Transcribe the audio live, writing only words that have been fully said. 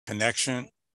connection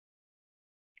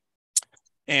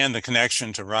and the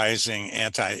connection to rising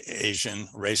anti-Asian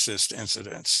racist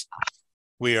incidents.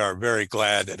 We are very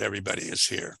glad that everybody is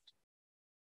here.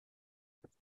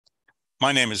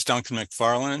 My name is Duncan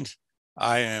McFarland.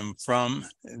 I am from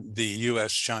the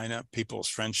U.S.-China People's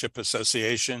Friendship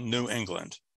Association, New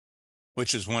England,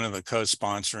 which is one of the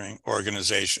co-sponsoring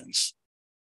organizations.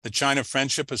 The China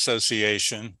Friendship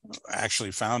Association,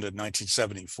 actually founded in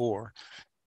 1974,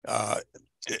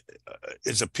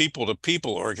 is a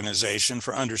people-to-people organization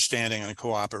for understanding and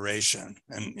cooperation.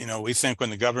 And, you know, we think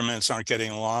when the governments aren't getting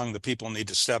along, the people need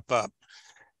to step up.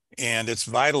 And it's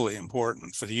vitally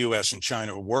important for the U.S. and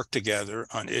China to work together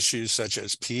on issues such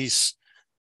as peace,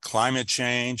 climate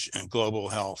change, and global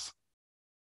health.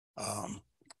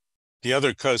 The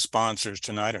other co-sponsors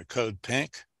tonight are Code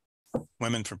Pink,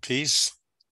 Women for Peace,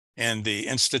 and the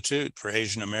Institute for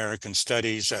Asian American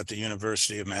Studies at the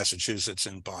University of Massachusetts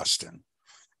in Boston.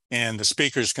 And the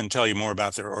speakers can tell you more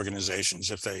about their organizations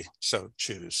if they so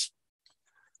choose.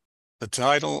 The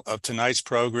title of tonight's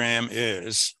program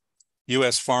is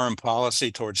U.S. Foreign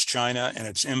Policy Towards China and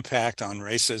Its Impact on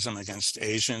Racism Against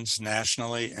Asians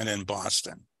Nationally and in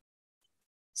Boston.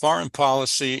 Foreign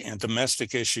policy and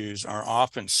domestic issues are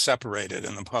often separated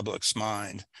in the public's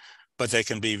mind, but they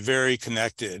can be very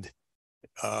connected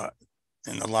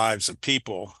in the lives of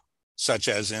people, such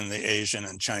as in the Asian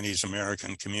and Chinese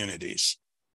American communities.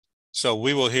 So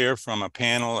we will hear from a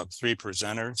panel of 3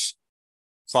 presenters,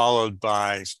 followed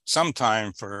by some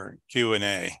time for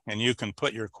Q&A, and you can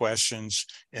put your questions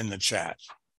in the chat.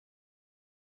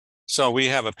 So we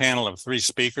have a panel of 3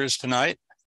 speakers tonight.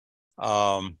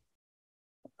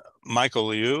 Michael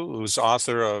Liu, who's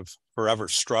author of Forever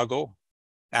Struggle,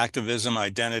 Activism,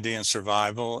 Identity, and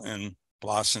Survival in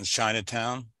Lawson's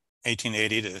Chinatown,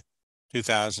 1880 to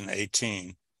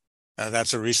 2018.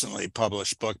 That's a recently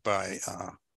published book by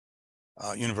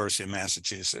University of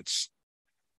Massachusetts.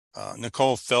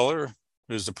 Nicole Filler,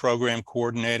 who's the Program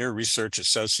Coordinator, Research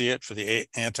Associate for the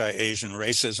Anti-Asian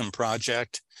Racism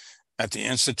Project at the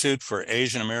Institute for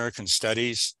Asian American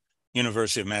Studies,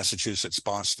 University of Massachusetts,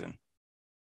 Boston.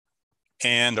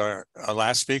 And our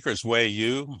last speaker is Wei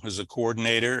Yu, who's the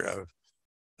coordinator of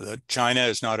the China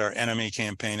is Not Our Enemy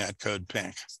campaign at Code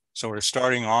Pink. So we're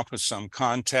starting off with some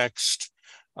context,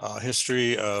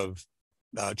 history of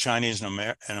Chinese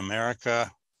in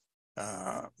America,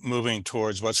 moving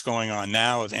towards what's going on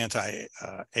now with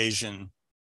anti-Asian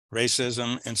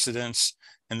racism incidents,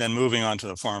 and then moving on to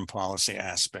the foreign policy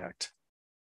aspect.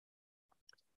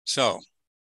 So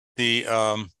the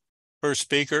first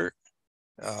speaker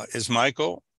is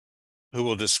Michael, who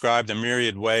will describe the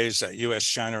myriad ways that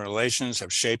U.S.-China relations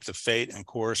have shaped the fate and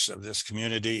course of this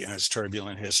community in its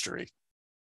turbulent history.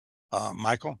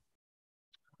 Michael?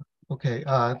 Okay,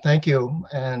 thank you.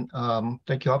 And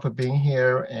thank you all for being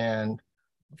here and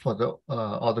for the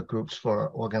all the groups for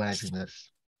organizing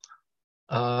this.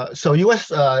 So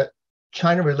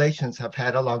U.S.-China relations have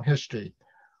had a long history.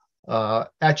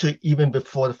 Actually, even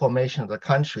before the formation of the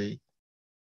country,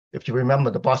 if you remember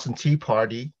the Boston Tea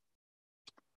Party,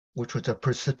 which was a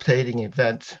precipitating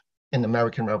event in the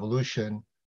American Revolution,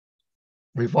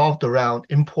 revolved around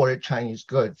imported Chinese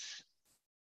goods.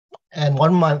 And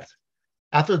 1 month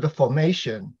after the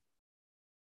formation,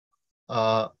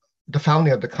 the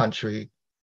founding of the country,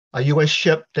 a U.S.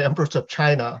 ship, the Empress of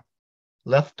China,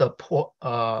 left the port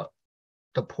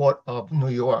of New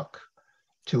York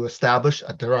to establish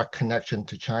a direct connection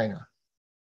to China.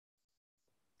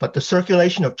 But the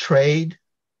circulation of trade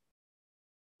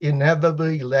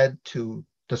inevitably led to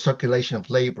the circulation of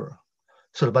labor.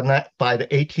 So by the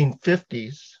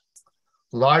 1850s,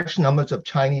 large numbers of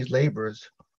Chinese laborers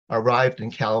arrived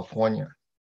in California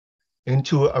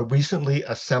into a recently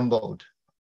assembled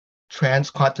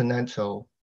transcontinental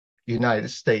United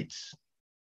States.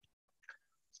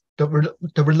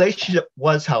 The relationship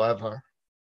was, however,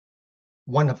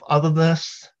 one of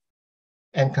otherness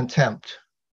and contempt.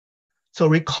 So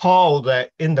recall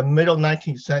that in the middle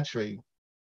 19th century,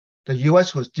 the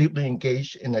US was deeply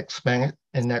engaged in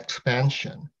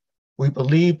expansion. We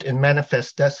believed in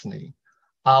manifest destiny,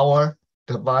 our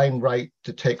divine right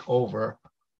to take over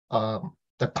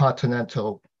the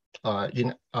continental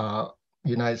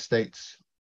United States.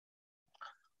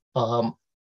 The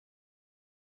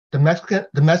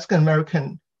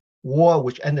Mexican-American War,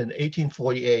 which ended in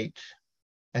 1848,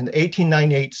 and the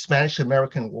 1898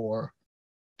 Spanish-American War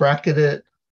bracketed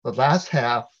the last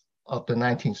half of the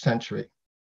 19th century.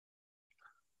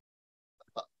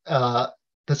 The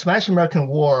Spanish-American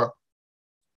War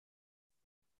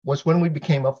was when we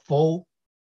became a full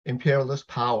imperialist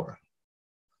power,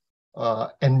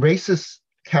 and racist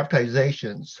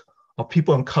characterizations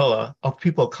people of color,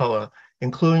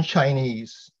 including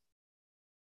Chinese,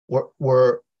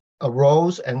 were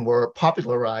arose and were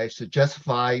popularized to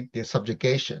justify their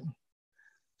subjugation.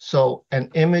 So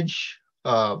an image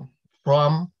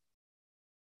from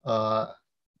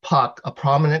Puck, a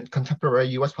prominent contemporary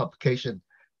US publication,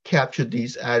 captured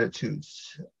these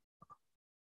attitudes.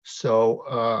 So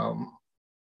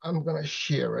I'm gonna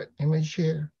share it, image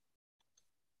here.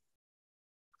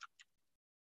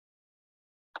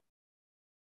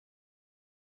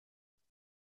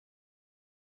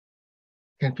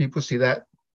 Can people see that?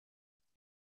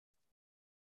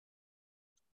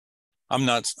 I'm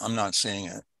not seeing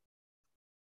it.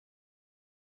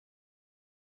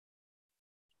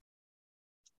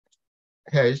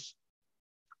 Okay.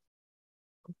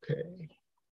 Okay.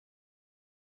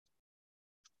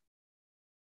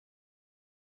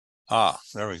 Ah,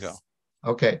 there we go.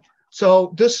 Okay.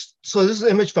 So this is an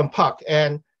image from Puck,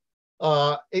 and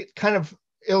it kind of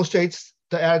illustrates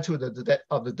the attitude of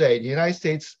the day. The United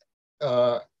States,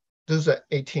 this is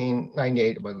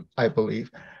 1898, I believe,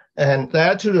 and the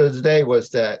attitude of the day was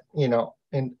that, you know,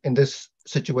 in this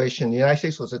situation, the United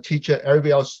States was a teacher.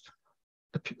 Everybody else,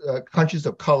 the countries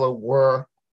of color, were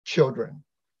children.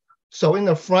 So in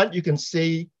the front, you can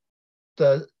see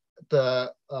the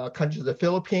countries of the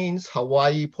Philippines,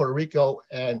 Hawaii, Puerto Rico,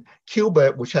 and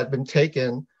Cuba, which had been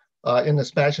taken in the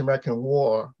Spanish-American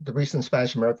War, the recent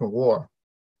Spanish-American War,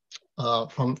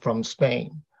 from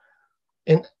Spain.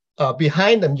 And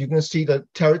behind them, you can see the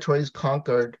territories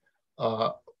conquered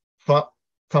from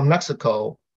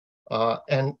Mexico,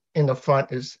 and in the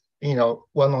front is, you know,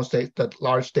 well-known states, the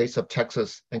large states of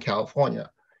Texas and California.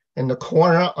 In the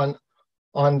corner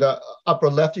on the upper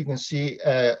left, you can see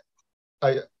a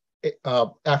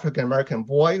African-American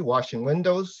boy washing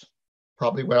windows,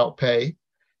 probably without pay.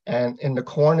 And in the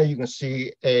corner, you can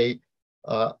see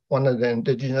one of the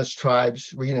indigenous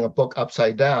tribes reading a book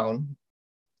upside down.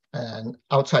 And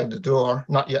outside the door,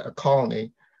 not yet a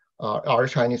colony, are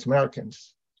Chinese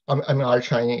Americans. Are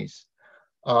Chinese.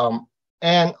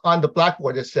 And on the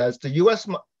blackboard, it says the U.S.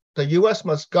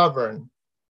 must govern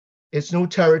its new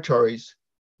territories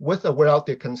with or without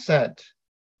their consent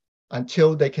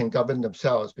until they can govern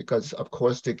themselves, because of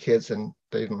course they're kids and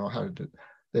they don't know how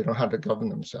to govern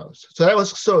themselves. So that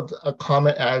was sort of a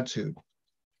common attitude.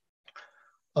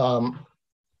 So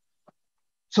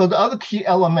the other key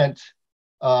element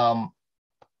of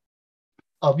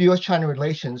U.S.-China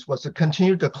relations was the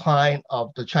continued decline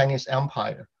of the Chinese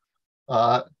empire.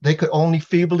 They could only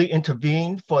feebly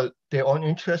intervene for their own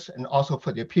interests and also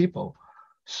for their people.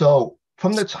 So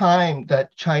from the time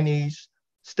that Chinese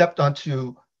stepped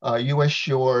onto U.S.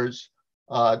 shores,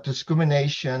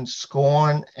 discrimination,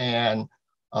 scorn, and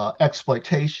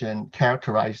exploitation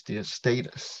characterized their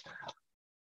status.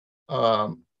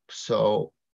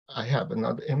 So I have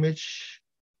another image.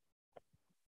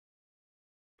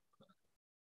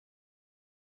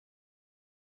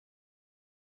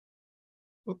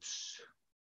 Oops.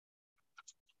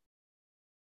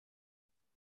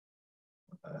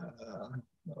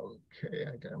 Okay,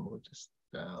 I gotta move this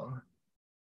down.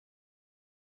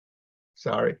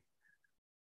 Sorry,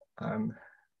 I'm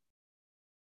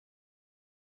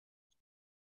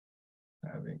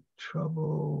having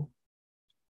trouble.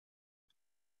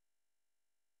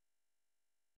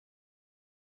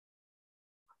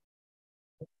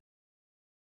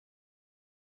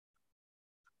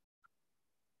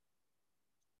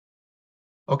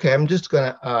 Okay, I'm just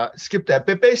gonna skip that.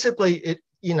 But basically,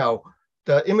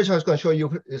 the image I was going to show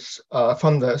you is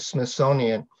from the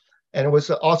Smithsonian, and it was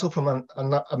also from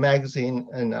a magazine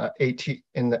in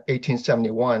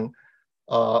 1871,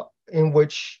 in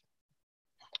which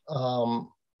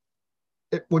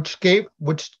which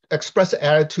expressed the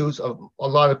attitudes of a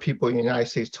lot of people in the United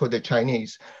States toward the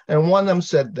Chinese. And one of them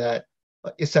said that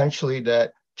essentially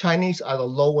that Chinese are the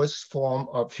lowest form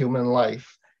of human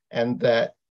life, and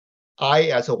that I,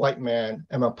 as a white man,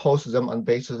 am opposed to them on the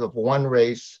basis of 1,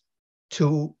 race,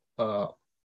 2,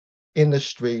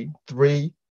 industry,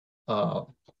 3,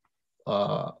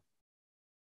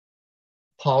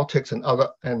 politics,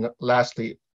 and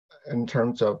lastly, in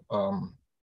terms of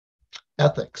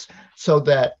ethics. So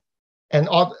that, and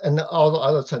all the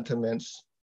other sentiments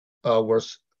were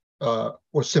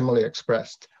similarly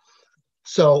expressed.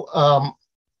 So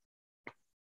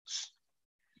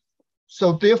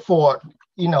so therefore,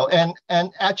 and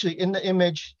actually in the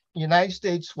image, United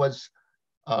States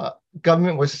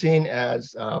government was seen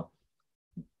as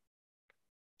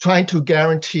trying to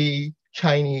guarantee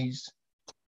Chinese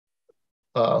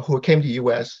who came to the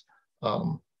U.S.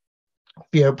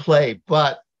 Fair play,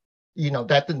 but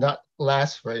that did not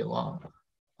last very long.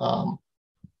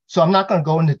 So I'm not going to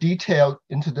go into detail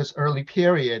into this early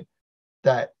period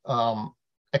that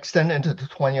extended into the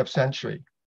 20th century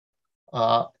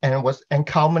and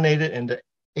culminated in the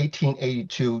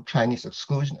 1882 Chinese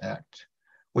Exclusion Act,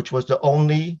 which was the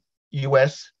only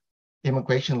US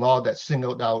immigration law that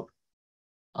singled out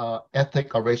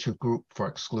ethnic or racial group for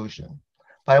exclusion.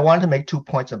 But I wanted to make 2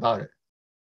 points about it.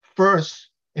 First,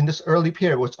 in this early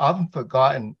period, what's often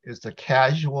forgotten is the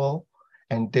casual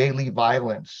and daily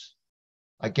violence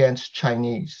against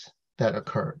Chinese that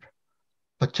occurred,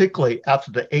 particularly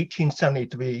after the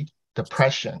 1873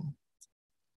 Depression.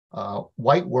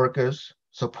 White workers,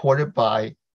 supported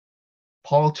by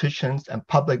politicians and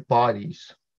public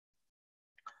bodies,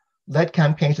 led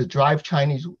campaigns to drive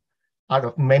Chinese out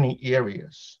of many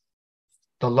areas.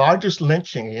 The largest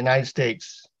lynching in the United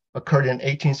States occurred in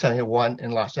 1871 in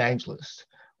Los Angeles,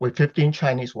 where 15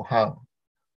 Chinese were hung.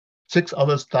 6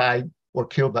 others died or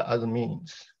killed by other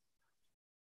means.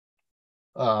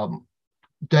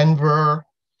 Denver,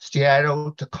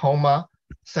 Seattle, Tacoma,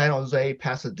 San Jose,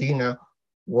 Pasadena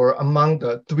were among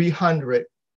the 300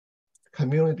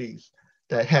 communities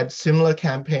that had similar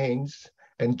campaigns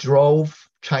and drove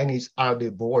Chinese out of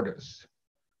their borders.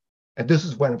 And this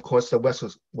is when, of course, the West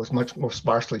was much more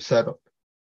sparsely settled.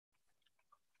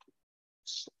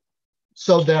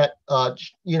 So that,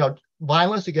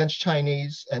 violence against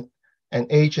Chinese and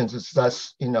Asians is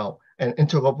thus, an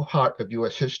integral part of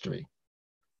US history.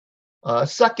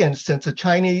 Second, since the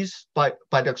Chinese,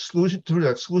 through the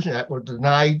Exclusion Act, were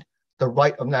denied the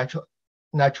right of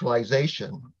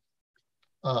naturalization,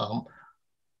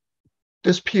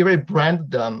 this period branded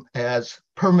them as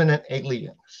permanent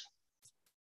aliens.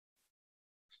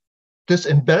 This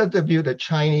embedded the view that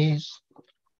Chinese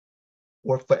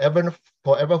were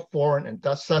forever foreign and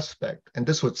thus suspect, and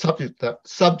this would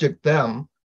subject them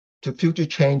to future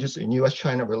changes in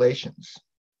US-China relations.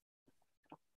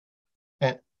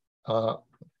 And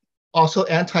also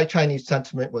anti-Chinese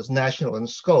sentiment was national in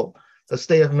scope. The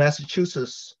state of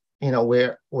Massachusetts,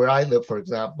 where I live, for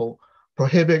example,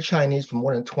 prohibited Chinese from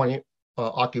more than 20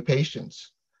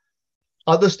 occupations.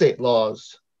 Other state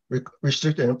laws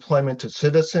restricted employment to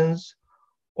citizens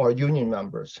or union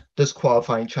members,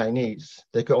 disqualifying Chinese.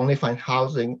 They could only find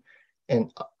housing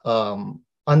in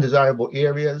undesirable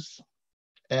areas.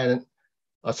 And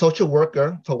a social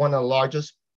worker for one of the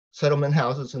largest settlement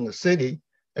houses in the city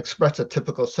expressed a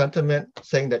typical sentiment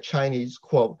saying that Chinese,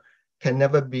 quote, can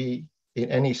never be in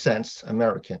any sense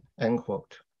American, end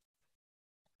quote.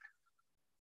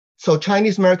 So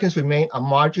Chinese Americans remain a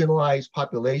marginalized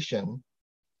population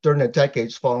during the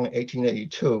decades following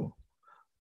 1882.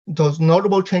 Those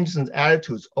notable changes in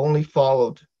attitudes only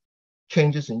followed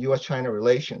changes in US-China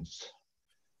relations.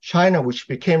 China, which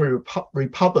became a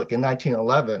republic in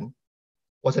 1911,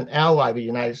 was an ally of the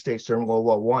United States during World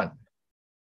War I.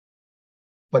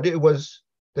 But it was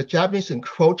the Japanese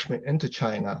encroachment into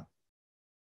China,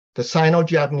 the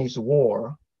Sino-Japanese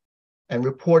War, and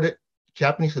reported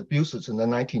Japanese abuses in the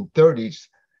 1930s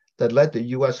that led the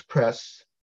US press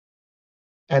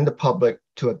and the public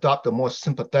to adopt a more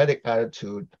sympathetic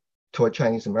attitude toward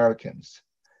Chinese Americans.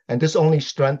 And this only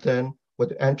strengthened with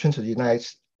the entrance of the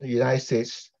United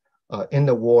States in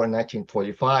the war in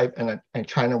 1945, and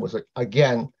China was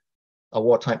again a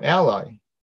wartime ally.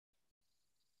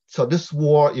 So this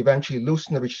war eventually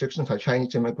loosened the restrictions on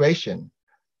Chinese immigration,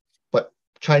 but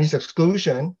Chinese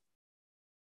exclusion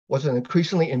was an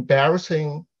increasingly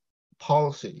embarrassing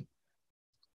policy.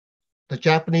 The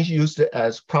Japanese used it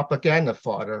as propaganda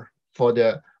fodder for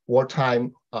their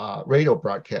wartime radio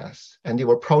broadcasts, and there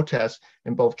were protests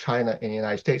in both China and the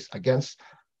United States against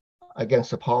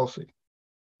the policy.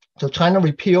 So Congress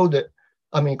repealed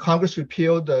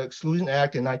the Exclusion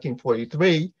Act in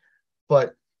 1943,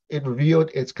 but it revealed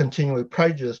its continuing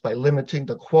prejudice by limiting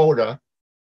the quota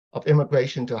of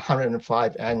immigration to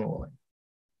 105 annually.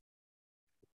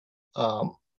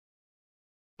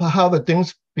 However,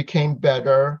 things became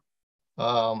better.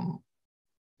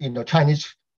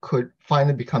 Chinese could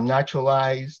finally become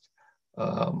naturalized.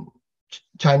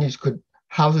 Chinese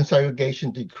housing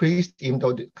segregation decreased, even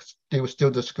though there was still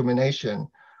discrimination.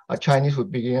 Chinese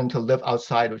would begin to live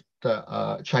outside of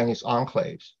the Chinese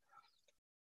enclaves.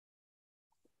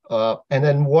 And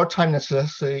then wartime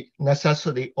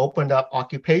necessity opened up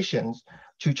occupations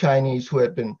to Chinese who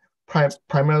had been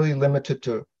primarily limited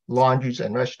to laundries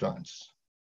and restaurants.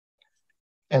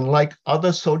 And like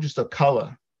other soldiers of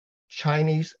color,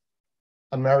 Chinese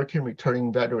American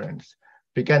returning veterans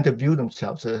began to view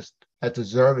themselves as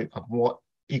deserving of more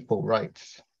equal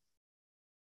rights.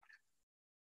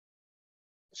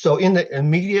 So in the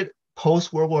immediate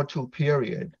post-World War II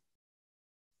period,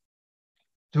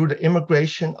 through the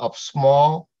immigration of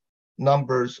small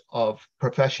numbers of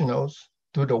professionals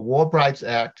through the War Brides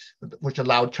Act, which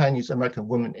allowed Chinese American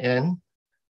women in,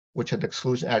 which the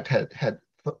Exclusion Act had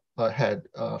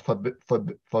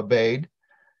forbade,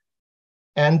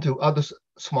 and to other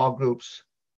small groups,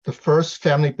 the first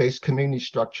family-based community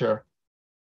structure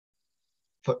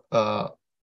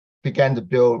began to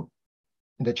build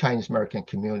in the Chinese American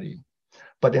community.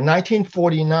 But in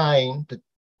 1949,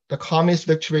 the communist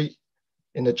victory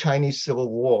in the Chinese Civil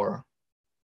War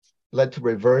led to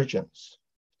reversions.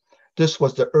 This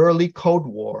was the early Cold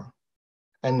War,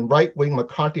 and right-wing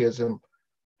McCarthyism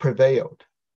prevailed.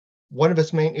 One of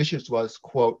its main issues was,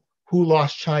 quote, who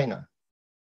lost China?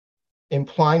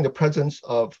 Implying the presence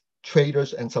of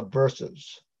traitors and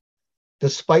subversives.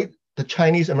 Despite the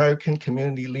Chinese American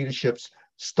community leadership's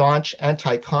staunch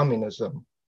anti-communism,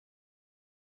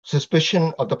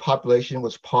 suspicion of the population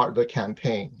was part of the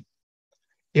campaign.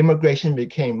 Immigration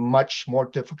became much more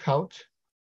difficult.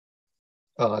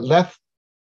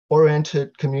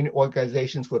 Left-oriented community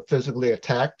organizations were physically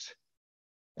attacked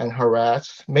and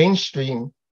harassed.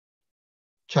 Mainstream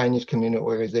Chinese community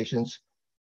organizations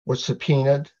were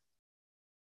subpoenaed.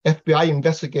 FBI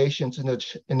investigations in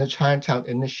the Chinatown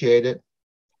initiated,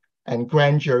 and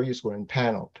grand juries were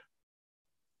impaneled.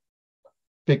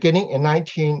 Beginning in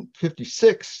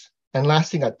 1956 and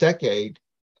lasting a decade,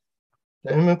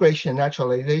 the Immigration and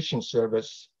Naturalization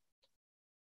Service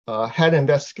had an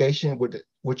investigation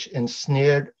which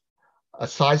ensnared a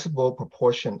sizable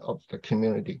proportion of the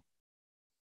community.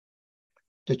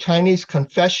 The Chinese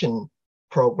Confession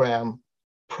Program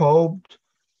probed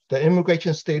the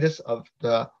immigration status of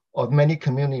many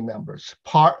community members,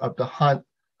 part of the hunt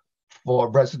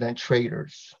for resident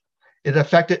traitors. It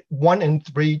affected 1 in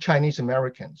 3 Chinese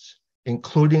Americans,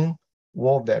 including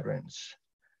war veterans.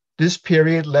 This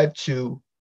period led to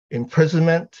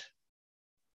imprisonment,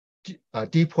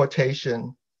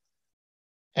 deportation,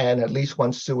 and at least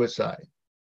 1 suicide.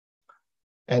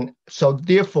 And so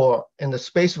therefore, in the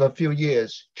space of a few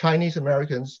years, Chinese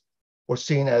Americans were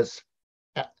seen as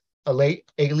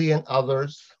alien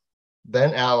others,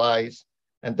 then allies,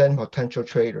 and then potential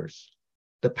traitors,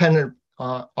 dependent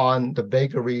on the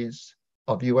vagaries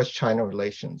of US-China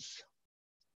relations.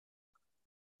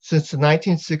 Since the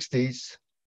 1960s,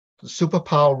 the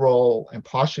superpower role and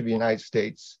posture of the United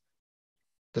States,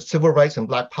 the civil rights and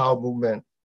Black Power movement,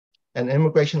 and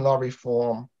immigration law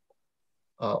reform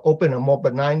opened a more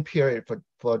benign period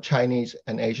for Chinese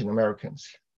and Asian Americans.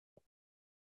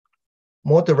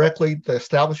 More directly, the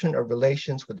establishment of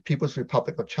relations with the People's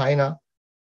Republic of China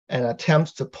and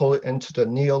attempts to pull it into the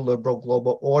neoliberal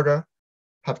global order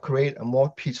have created a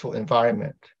more peaceful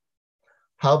environment.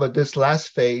 However, this last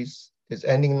phase is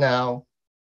ending now,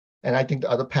 and I think the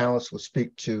other panelists will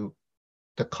speak to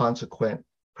the consequent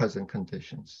present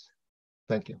conditions.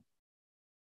 Thank you.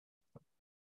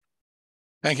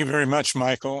 Thank you very much,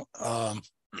 Michael, for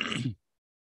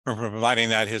providing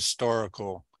that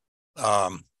historical,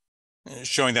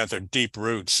 showing that there are deep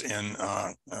roots in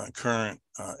current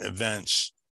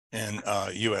events in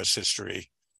U.S. history.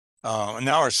 And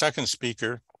now our second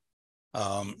speaker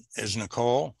is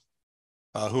Nicole,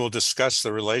 who will discuss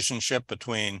the relationship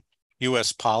between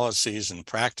U.S. policies and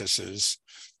practices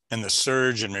and the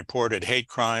surge in reported hate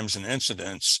crimes and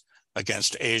incidents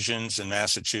against Asians in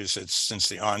Massachusetts since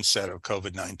the onset of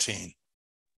COVID-19.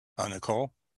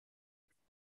 Nicole?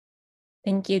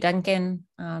 Thank you, Duncan.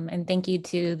 And thank you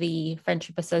to the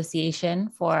Friendship Association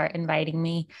for inviting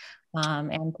me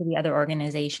and to the other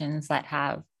organizations that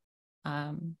have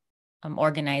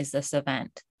organized this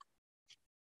event.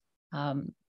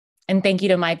 And thank you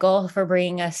to Michael for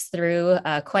bringing us through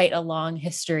quite a long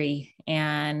history,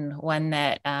 and one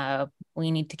that we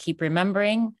need to keep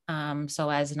remembering so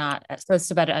as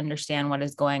to better understand what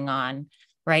is going on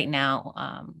right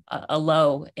now, a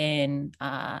low in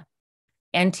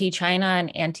anti-China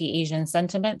and anti-Asian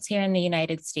sentiments here in the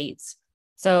United States.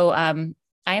 So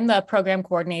I am the program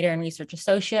coordinator and research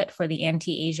associate for the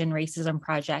Anti-Asian Racism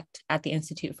Project at the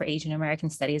Institute for Asian American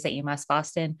Studies at UMass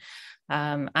Boston.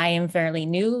 I am fairly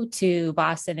new to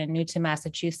Boston and new to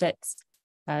Massachusetts.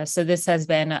 So this has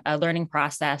been a learning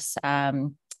process,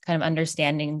 kind of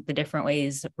understanding the different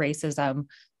ways racism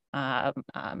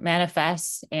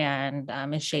manifests and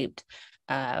is shaped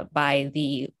by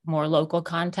the more local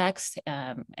context.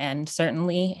 And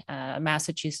certainly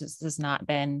Massachusetts has not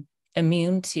been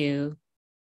immune to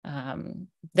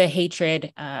the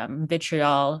hatred,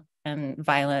 vitriol, and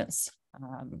violence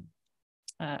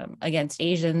against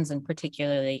Asians, and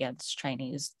particularly against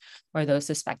Chinese or those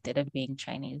suspected of being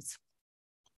Chinese.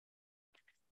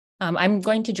 I'm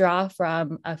going to draw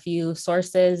from a few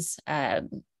sources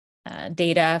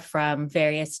data from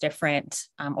various different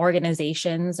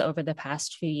organizations over the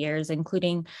past few years,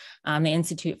 including the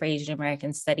Institute for Asian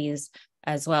American Studies,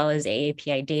 as well as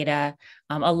AAPI data.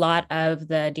 A lot of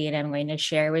the data I'm going to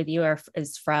share with you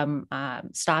is from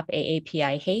Stop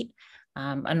AAPI Hate,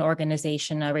 an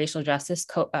organization, a racial justice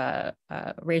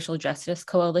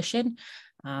coalition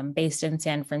based in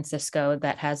San Francisco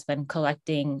that has been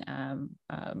collecting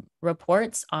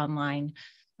reports online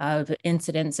of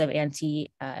incidents of hate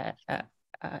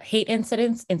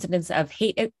incidents of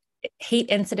hate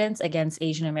incidents against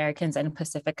Asian Americans and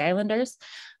Pacific Islanders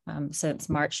since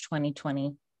March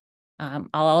 2020. I'll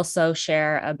also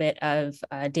share a bit of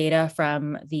data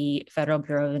from the Federal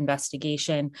Bureau of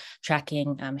Investigation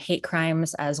tracking hate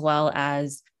crimes, as well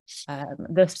as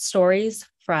the stories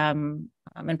from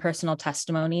and personal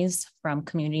testimonies from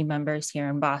community members here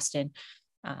in Boston,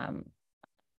 and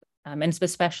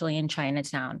especially in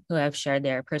Chinatown, who have shared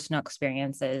their personal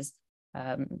experiences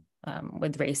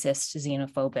with racist,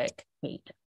 xenophobic hate.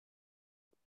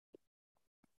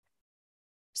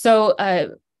 So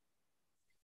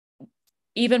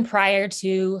even prior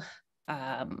to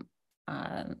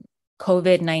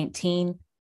COVID-19,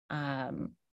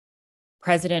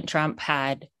 President Trump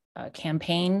had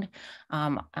campaigned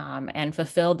and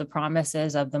fulfilled the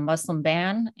promises of the Muslim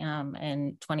ban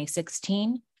in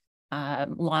 2016,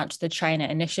 launched the China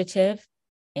Initiative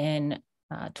in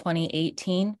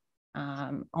 2018,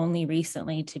 only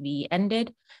recently to be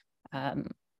ended.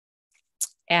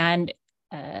 And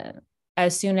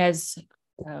as soon as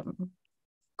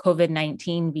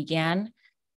COVID-19 began,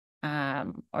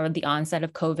 or the onset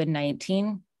of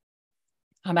COVID-19,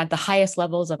 at the highest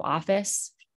levels of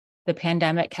office, the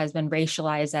pandemic has been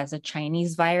racialized as a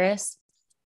Chinese virus,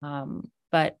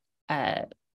 but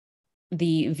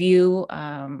the view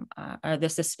or the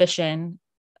suspicion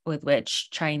with which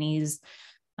Chinese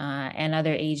and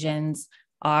other Asians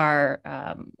are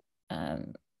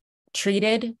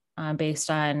treated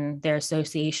based on their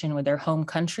association with their home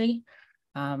country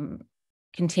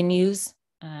continues.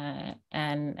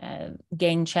 And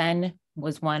Gang Chen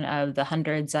was one of the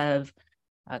hundreds of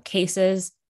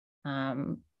cases,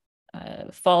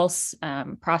 false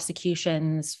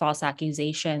prosecutions, false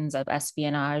accusations of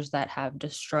espionage that have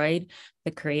destroyed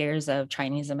the careers of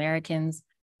Chinese Americans,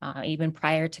 even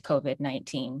prior to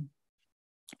COVID-19.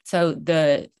 So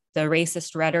the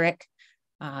racist rhetoric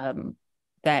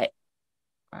that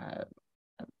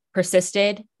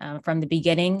persisted from the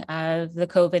beginning of the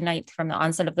from the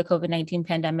onset of the COVID-19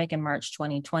 pandemic in March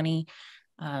 2020,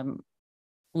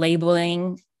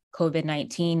 labeling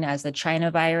COVID-19 as the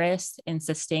China virus,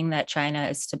 insisting that China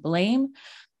is to blame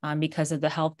because of the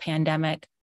health pandemic,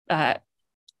 to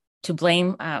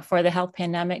blame for the health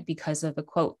pandemic because of the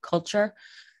quote culture.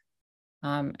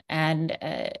 And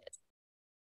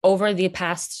over the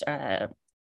past,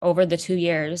 over the 2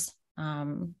 years,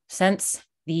 since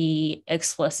the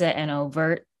explicit and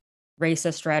overt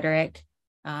racist rhetoric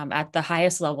at the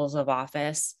highest levels of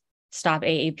office, Stop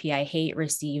AAPI Hate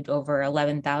received over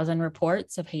 11,000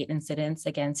 reports of hate incidents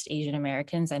against Asian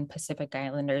Americans and Pacific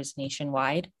Islanders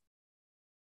nationwide.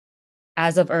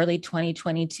 As of early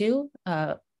 2022,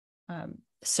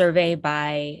 survey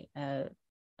by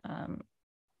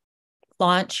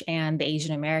Launch and the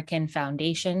Asian American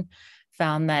Foundation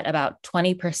found that about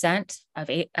 20%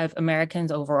 of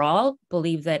Americans overall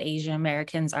believe that Asian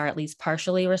Americans are at least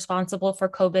partially responsible for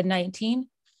COVID-19.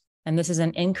 And this is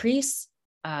an increase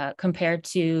compared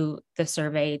to the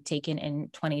survey taken in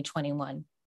 2021.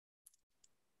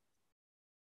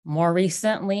 More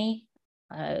recently,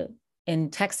 in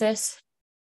Texas,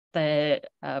 the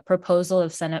proposal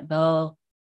of Senate Bill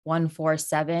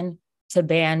 147 to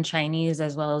ban Chinese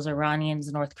as well as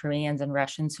Iranians, North Koreans, and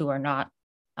Russians who are not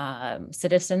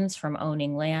citizens from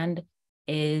owning land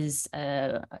is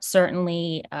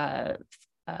certainly a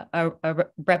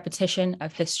repetition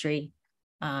of history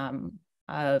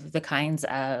of the kinds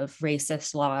of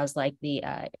racist laws like the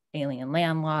alien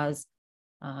land laws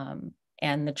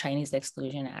and the Chinese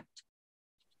Exclusion Act.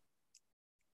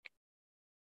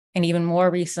 And even more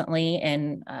recently,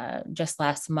 in just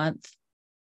last month,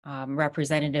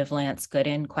 Representative Lance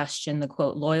Gooden questioned the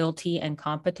quote loyalty and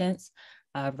competence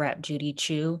of Rep. Judy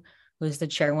Chu, who is the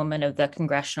chairwoman of the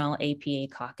Congressional APA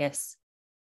Caucus.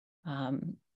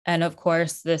 And of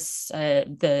course, this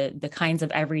the kinds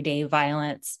of everyday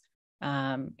violence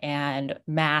and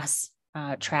mass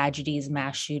tragedies,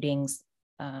 mass shootings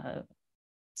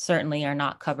certainly are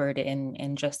not covered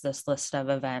in just this list of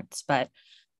events, but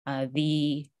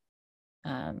the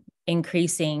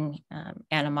increasing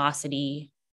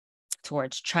animosity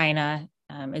towards China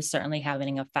is certainly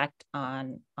having an effect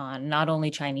on not only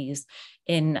Chinese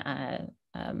in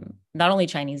not only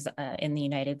Chinese in the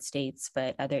United States,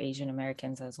 but other Asian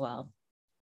Americans as well.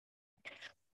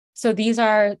 So these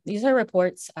are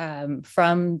reports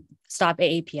from Stop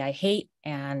AAPI Hate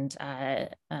and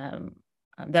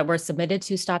that were submitted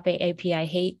to Stop AAPI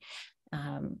Hate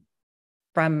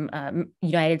from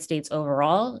United States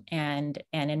overall and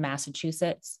in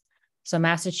Massachusetts. So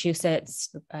Massachusetts,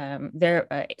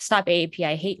 Stop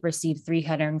AAPI Hate received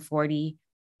 340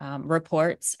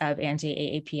 reports of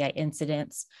anti-AAPI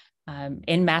incidents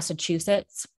in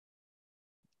Massachusetts.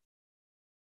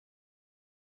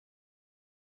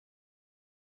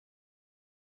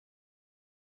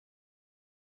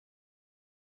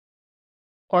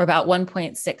 Or about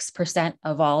 1.6%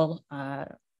 of all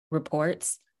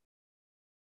reports.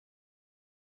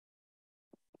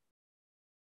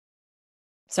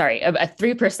 Sorry, about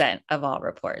 3% of all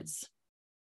reports.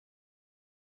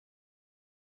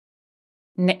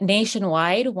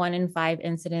 Nationwide, 1 in 5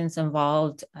 incidents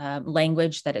involved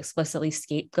language that explicitly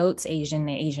scapegoats Asian and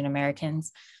Asian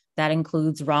Americans. That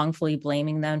includes wrongfully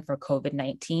blaming them for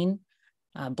COVID-19,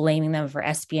 blaming them for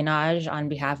espionage on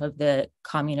behalf of the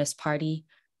Communist Party,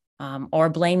 or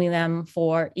blaming them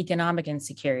for economic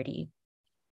insecurity.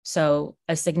 So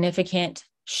a significant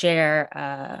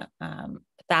share,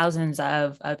 thousands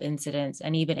of incidents,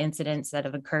 and even incidents that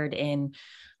have occurred in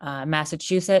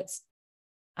Massachusetts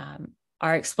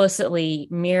are explicitly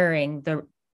mirroring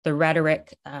the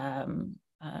rhetoric,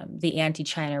 the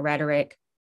anti-China rhetoric,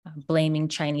 blaming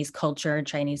Chinese culture,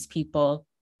 Chinese people,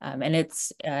 and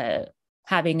it's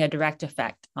having a direct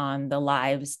effect on the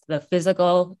lives, the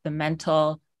physical, the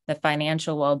mental, the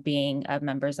financial well-being of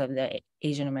members of the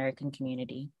Asian American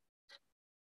community.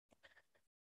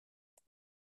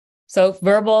 So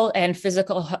verbal and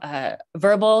physical,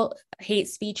 verbal hate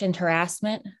speech and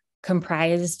harassment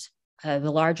comprised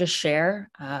the largest share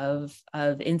of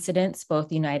incidents, both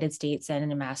the United States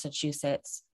and in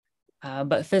Massachusetts.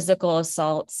 But physical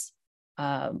assaults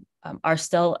are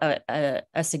still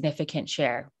a significant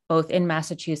share, both in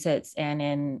Massachusetts and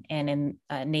in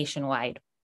nationwide.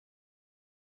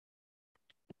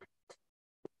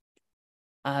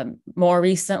 More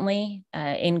recently,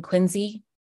 in Quincy,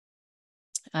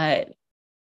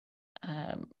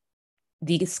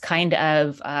 these kind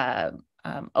of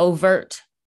overt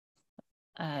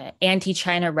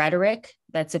anti-China rhetoric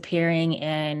that's appearing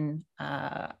in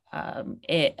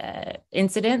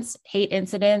incidents, hate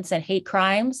incidents and hate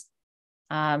crimes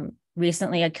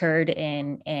recently occurred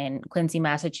in Quincy,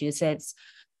 Massachusetts,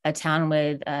 a town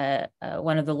with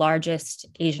one of the largest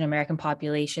Asian American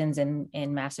populations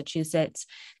in Massachusetts,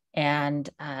 and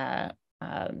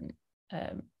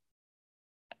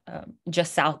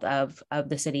just south of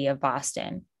the city of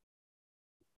Boston,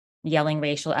 yelling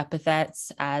racial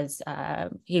epithets as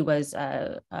he was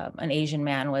an Asian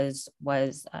man was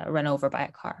run over by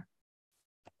a car.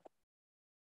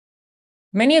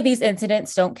 Many of these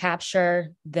incidents don't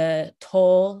capture the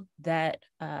toll that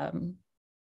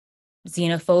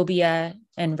xenophobia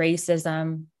and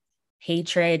racism,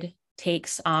 hatred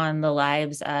takes on the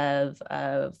lives of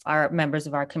our members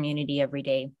of our community every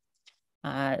day.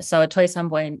 So a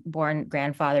Toisan-born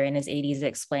grandfather in his 80s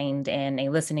explained in a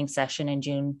listening session in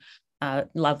June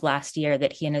of last year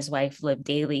that he and his wife lived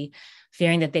daily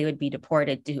fearing that they would be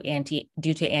deported due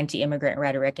to anti-immigrant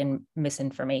rhetoric and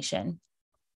misinformation.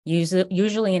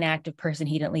 Usually an active person,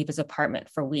 he didn't leave his apartment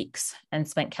for weeks and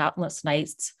spent countless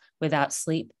nights without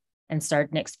sleep and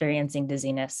started experiencing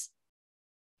dizziness.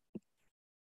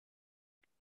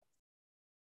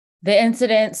 The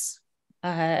incidents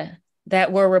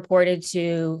that were reported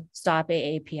to Stop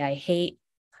AAPI Hate,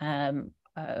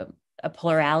 a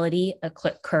plurality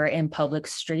occur in public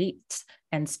streets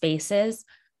and spaces,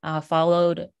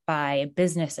 followed by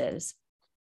businesses.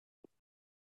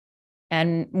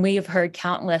 And we've heard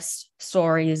countless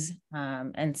stories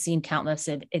and seen countless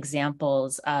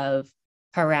examples of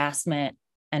harassment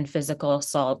and physical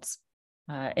assaults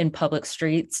in public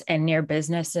streets and near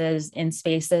businesses, in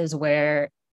spaces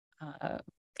where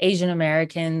Asian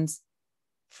Americans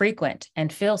frequent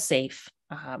and feel safe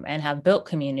and have built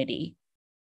community.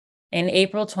 In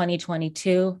April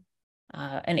 2022,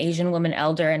 an Asian woman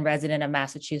elder and resident of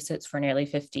Massachusetts for nearly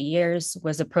 50 years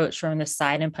was approached from the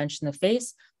side and punched in the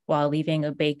face while leaving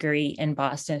a bakery in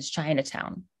Boston's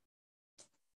Chinatown.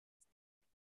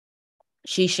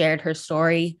 She shared her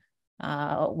story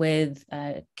with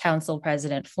Council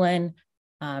President Flynn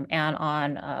and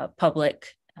on public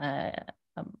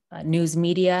news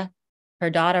media. Her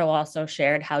daughter also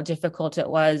shared how difficult it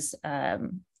was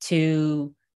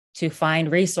to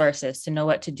find resources, to know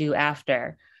what to do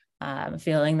after,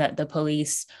 feeling that the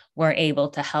police weren't able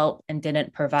to help and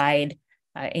didn't provide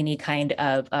any kind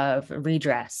of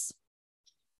redress.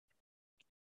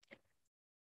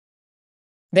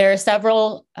 There are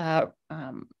several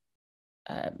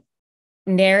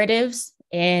narratives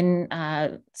in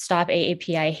Stop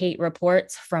AAPI hate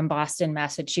reports from Boston,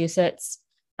 Massachusetts,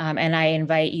 and I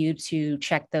invite you to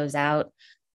check those out.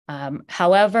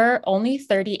 However, only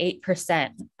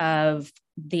 38% of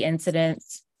the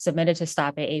incidents submitted to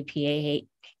Stop AAPI hate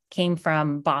came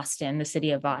from Boston, the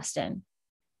city of Boston.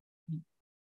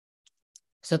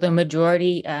 So the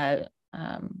majority,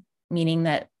 meaning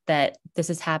that this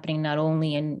is happening not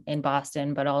only in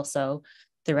Boston, but also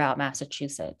throughout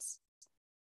Massachusetts.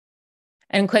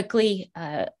 And quickly,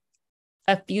 a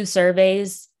few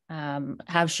surveys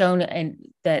have shown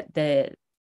that the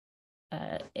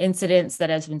incidents that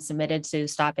has been submitted to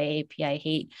Stop AAPI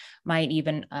hate might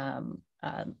even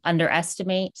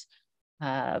underestimate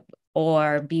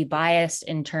or be biased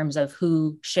in terms of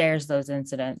who shares those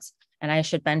incidents. And I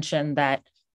should mention that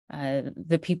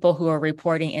the people who are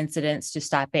reporting incidents to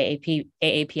Stop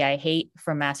AAPI hate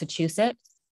from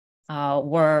Massachusetts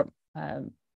were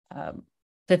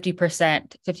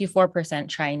 54%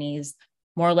 Chinese,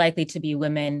 more likely to be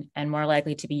women, and more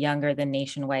likely to be younger than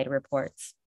nationwide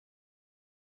reports.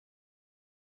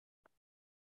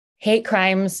 Hate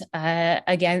crimes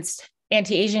against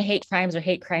anti-Asian hate crimes or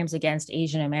hate crimes against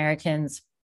Asian Americans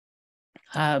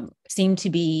seem to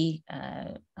be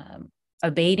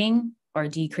abating or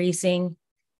decreasing.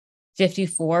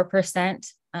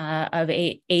 54% of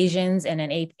Asians in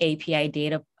an API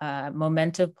data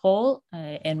Momentum poll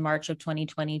in March of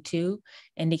 2022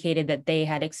 indicated that they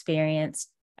had experienced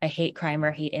a hate crime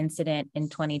or hate incident in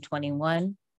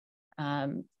 2021.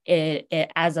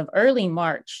 As of early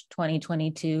March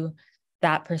 2022,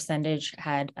 that percentage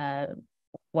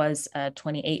was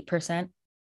 28%,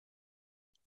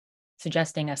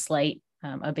 suggesting a slight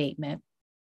abatement.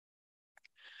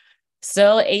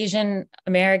 Still, Asian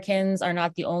Americans are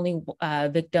not the only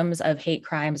victims of hate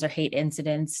crimes or hate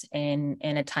incidents in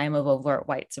a time of overt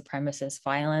white supremacist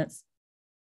violence.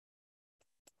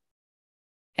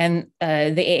 And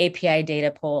the AAPI data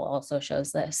poll also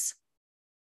shows this.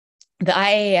 The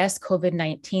IAS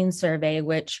COVID-19 survey,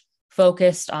 which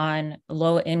focused on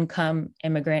low-income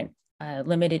immigrant,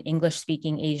 limited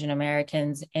English-speaking Asian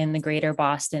Americans in the greater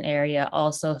Boston area,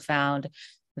 also found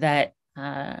that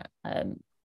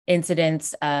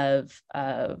incidents of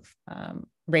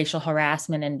racial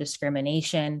harassment and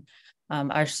discrimination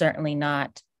are certainly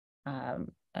not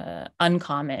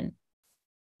uncommon.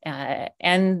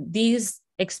 And these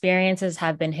experiences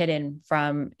have been hidden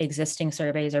from existing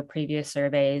surveys or previous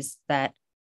surveys that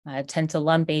tend to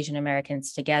lump Asian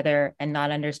Americans together and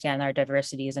not understand our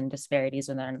diversities and disparities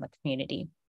within the community.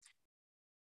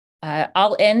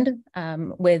 I'll end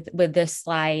with this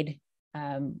slide,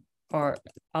 or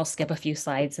I'll skip a few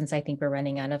slides since I think we're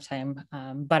running out of time.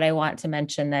 But I want to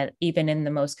mention that even in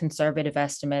the most conservative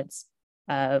estimates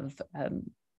of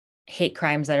hate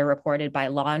crimes that are reported by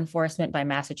law enforcement, by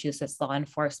Massachusetts law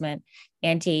enforcement,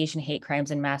 anti-Asian hate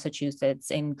crimes in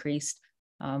Massachusetts increased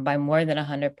by more than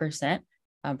 100%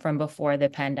 from before the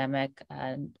pandemic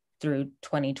through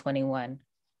 2021.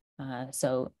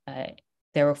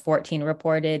 There were 14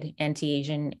 reported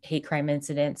anti-Asian hate crime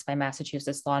incidents by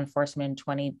Massachusetts law enforcement in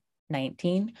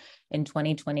 2019. In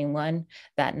 2021,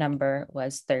 that number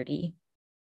was 30.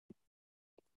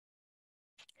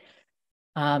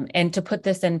 And to put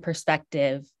this in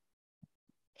perspective,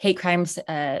 hate crimes,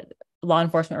 law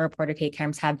enforcement reported hate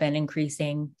crimes have been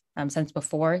increasing since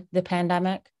before the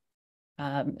pandemic.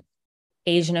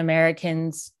 Asian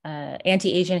Americans,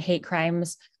 anti-Asian hate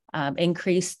crimes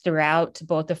increased throughout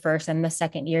both the first and the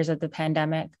second years of the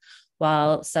pandemic,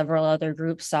 while several other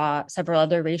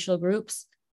racial groups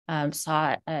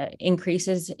saw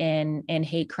increases in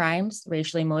hate crimes,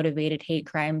 racially motivated hate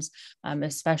crimes,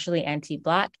 especially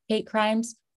anti-Black hate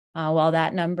crimes, while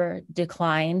that number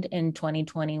declined in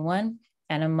 2021.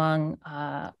 And among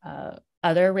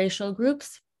other racial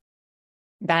groups,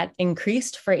 that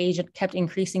kept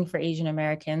increasing for Asian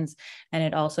Americans, and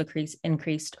it also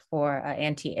increased for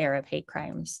anti-Arab hate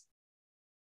crimes.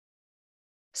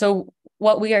 So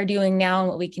what we are doing now and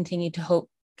what we continue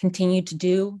to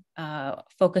do,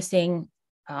 focusing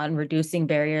on reducing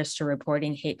barriers to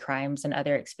reporting hate crimes and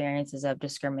other experiences of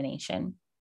discrimination.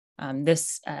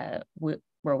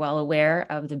 We're well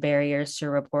aware of the barriers to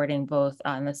reporting, both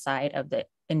on the side of the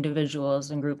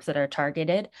individuals and groups that are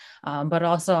targeted, but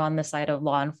also on the side of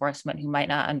law enforcement who might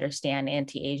not understand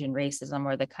anti-Asian racism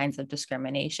or the kinds of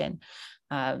discrimination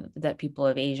that people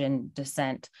of Asian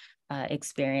descent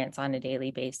experience on a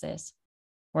daily basis.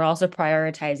 We're also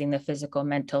prioritizing the physical,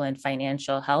 mental, and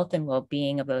financial health and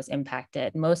well-being of those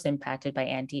most impacted by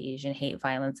anti-Asian hate,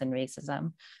 violence, and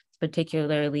racism,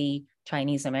 particularly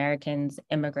Chinese Americans,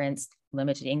 immigrants,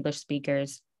 limited English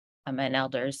speakers, and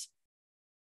elders.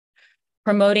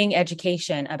 Promoting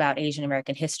education about Asian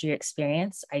American history,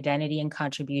 experience, identity, and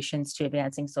contributions to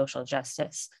advancing social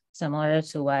justice, similar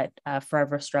to what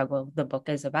Forever Struggle, the book,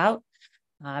 is about,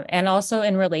 and also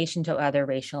in relation to other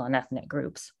racial and ethnic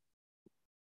groups.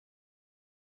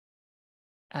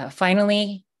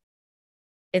 Finally,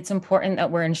 it's important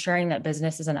that we're ensuring that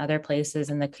businesses and other places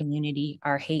in the community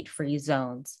are hate-free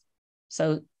zones.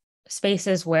 So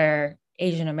spaces where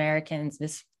Asian Americans,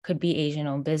 this could be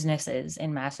Asian-owned businesses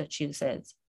in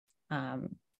Massachusetts,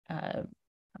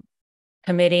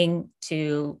 committing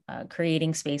to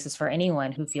creating spaces for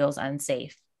anyone who feels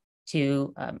unsafe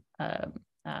to have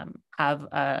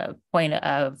a point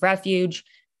of refuge,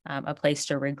 a place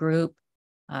to regroup,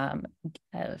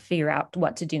 figure out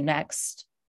what to do next,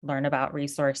 learn about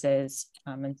resources.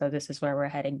 And so this is where we're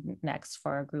heading next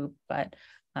for our group. But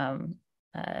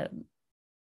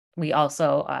we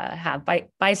also have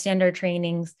bystander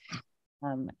trainings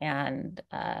and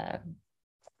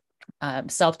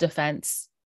self-defense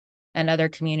and other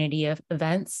community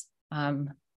events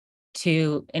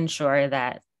to ensure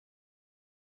that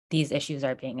these issues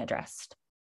are being addressed.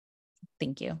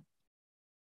 Thank you.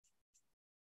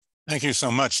 Thank you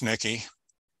so much, Nikki.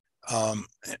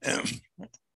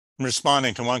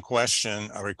 Responding to one question,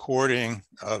 a recording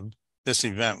of this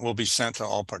event will be sent to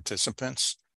all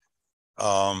participants.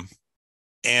 And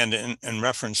in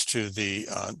reference to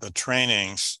the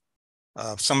trainings,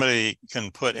 somebody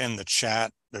can put in the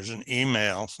chat, there's an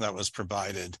email that was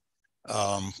provided.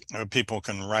 People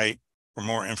can write for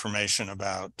more information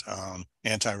about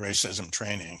anti-racism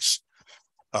trainings.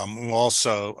 We'll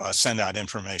also send out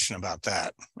information about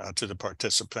that to the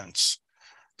participants.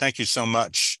 Thank you so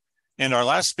much. And our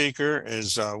last speaker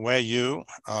is Wei Yu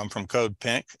from Code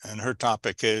Pink, and her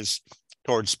topic is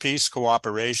Towards Peace,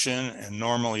 Cooperation, and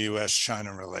Normal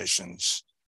U.S.-China Relations.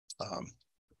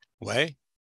 Wei?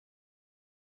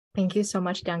 Thank you so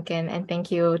much, Duncan, and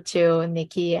thank you to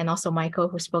Nikki and also Michael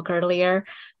who spoke earlier.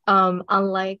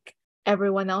 Unlike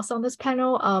everyone else on this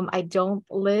panel, I don't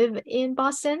live in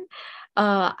Boston.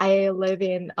 I live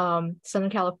in Southern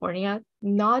California.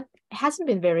 Hasn't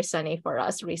been very sunny for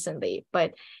us recently,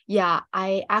 but yeah,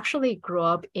 I actually grew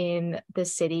up in the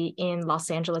city in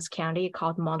Los Angeles County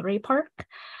called Monterey Park.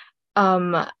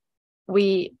 I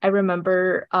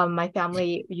remember my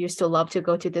family used to love to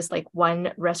go to this like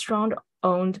one restaurant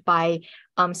owned by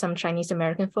some Chinese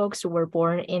American folks who were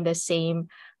born in the same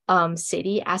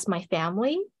city as my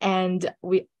family, and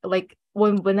we like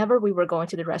whenever we were going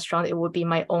to the restaurant, it would be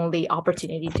my only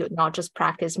opportunity to not just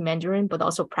practice Mandarin, but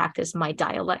also practice my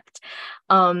dialect.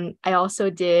 I also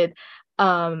did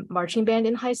marching band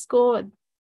in high school.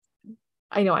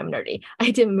 I know I'm nerdy.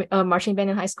 I did marching band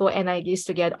in high school, and I used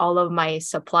to get all of my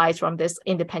supplies from this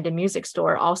independent music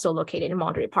store also located in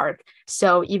Monterey Park.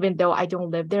 So even though I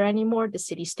don't live there anymore, the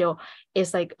city still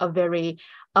is like a very,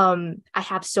 I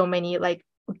have so many like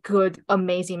good,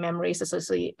 amazing memories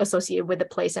associated with the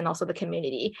place and also the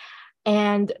community.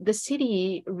 And the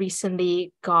city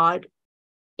recently got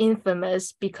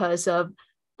infamous because of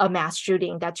a mass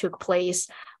shooting that took place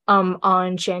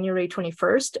on January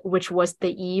 21st, which was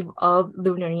the eve of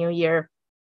Lunar New Year,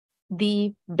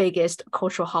 the biggest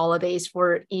cultural holidays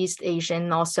for East Asian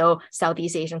and also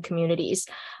Southeast Asian communities.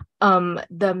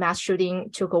 The mass shooting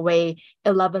took away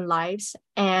 11 lives,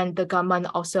 and the gunman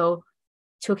also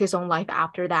took his own life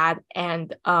after that.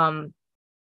 And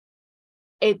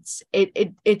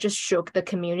it just shook the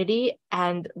community.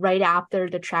 And right after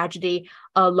the tragedy,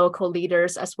 local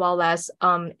leaders as well as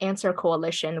Answer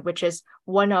Coalition, which is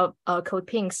one of Code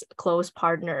Pink's close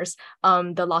partners,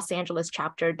 the Los Angeles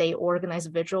chapter, they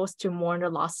organized vigils to mourn the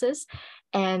losses.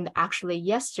 And actually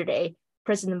yesterday,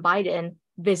 President Biden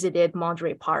visited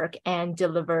Monterey Park and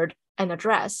delivered an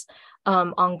address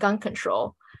on gun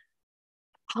control.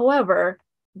 However,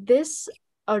 this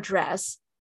address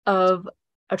of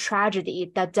a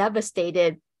tragedy that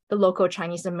devastated the local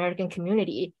Chinese American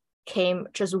community came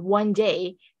just one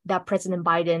day that President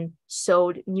Biden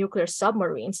sold nuclear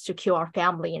submarines to kill our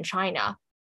family in China.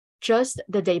 Just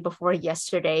the day before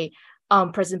yesterday,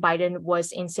 President Biden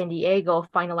was in San Diego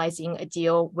finalizing a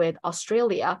deal with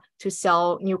Australia to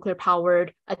sell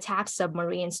nuclear-powered attack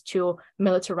submarines to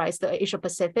militarize the Asia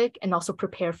Pacific and also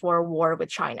prepare for a war with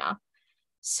China.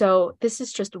 So this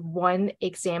is just one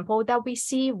example that we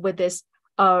see with this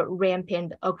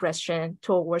rampant aggression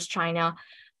towards China.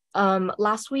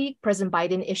 Last week, President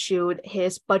Biden issued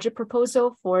his budget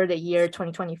proposal for the year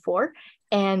 2024.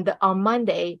 And on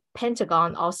Monday,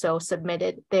 Pentagon also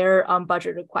submitted their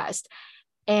budget request.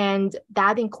 And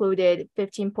that included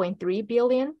 $15.3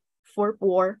 billion for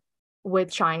war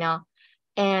with China.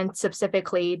 And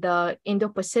specifically, the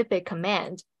Indo-Pacific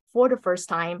Command, for the first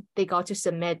time, they got to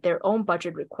submit their own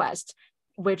budget request,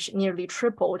 which nearly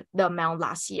tripled the amount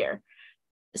last year.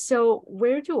 So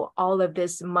where do all of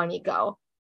this money go?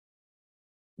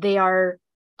 They are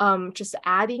just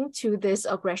adding to this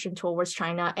aggression towards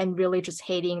China and really just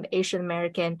hating the Asian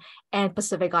American and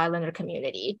Pacific Islander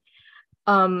community.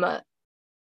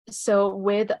 So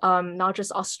with not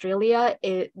just Australia,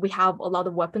 we have a lot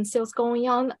of weapon sales going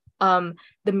on.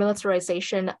 The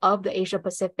militarization of the Asia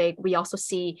Pacific, we also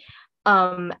see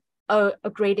a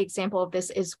great example of this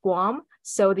is Guam.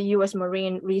 So the US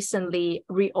Marine recently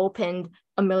reopened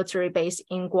a military base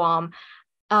in Guam.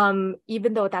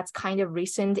 Even though that's kind of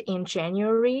recent in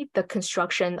January, the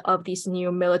construction of these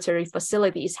new military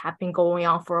facilities have been going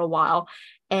on for a while,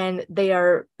 and they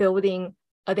are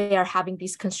having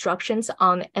these constructions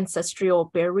on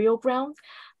ancestral burial ground,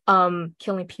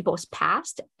 killing people's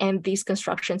past. And these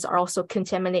constructions are also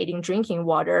contaminating drinking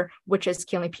water, which is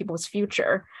killing people's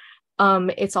future.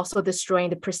 It's also destroying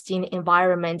the pristine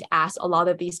environment as a lot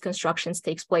of these constructions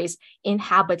takes place in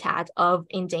habitat of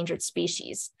endangered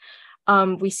species.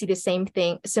 We see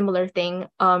the similar thing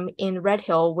in Red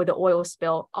Hill with the oil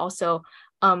spill, also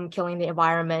killing the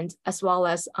environment, as well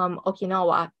as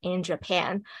Okinawa in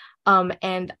Japan.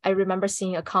 And I remember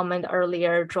seeing a comment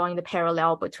earlier drawing the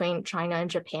parallel between China and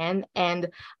Japan, and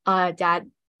that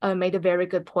made a very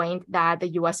good point that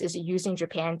the US is using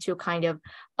Japan to kind of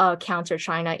counter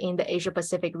China in the Asia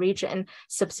Pacific region,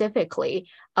 specifically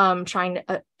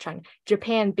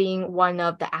Japan being one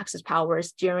of the Axis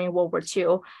powers during World War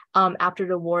II. After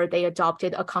the war, they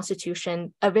adopted a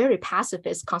constitution, a very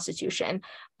pacifist constitution.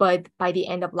 But by the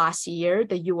end of last year,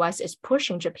 the US is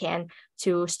pushing Japan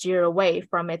to steer away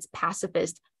from its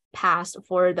pacifist past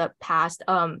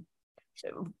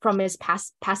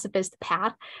pacifist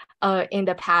path in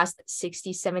the past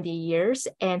 60, 70 years,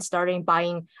 and starting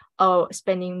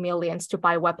spending millions to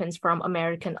buy weapons from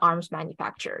American arms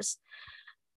manufacturers.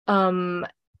 In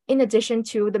addition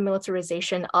to the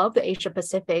militarization of the Asia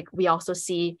Pacific, we also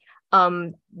see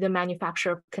the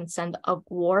manufacture of consent of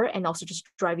war and also just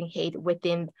driving hate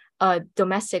within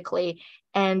domestically.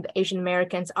 And Asian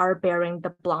Americans are bearing the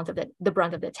brunt of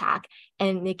the attack.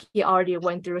 And Nikki already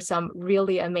went through some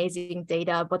really amazing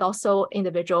data, but also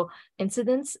individual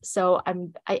incidents. So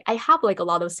I have like a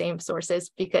lot of same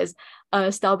sources because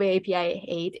Stelbe API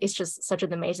 8 is just such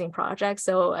an amazing project.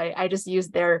 So I just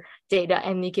used their data,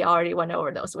 and Nikki already went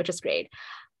over those, which is great.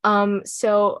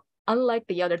 So unlike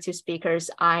the other two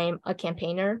speakers, I'm a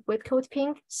campaigner with Code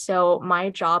Pink. So my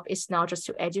job is not just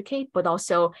to educate, but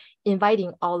also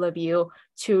inviting all of you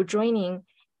to joining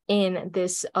in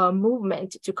this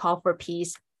movement to call for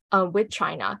peace with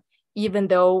China, even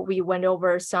though we went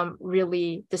over some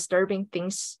really disturbing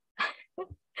things,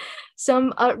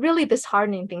 some really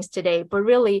disheartening things today, but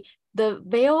really the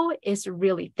veil is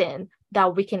really thin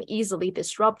that we can easily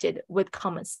disrupt it with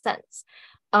common sense.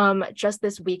 Just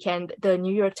this weekend, the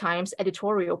New York Times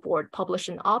editorial board published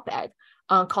an op-ed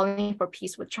calling for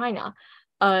peace with China.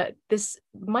 This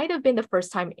might have been the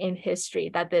first time in history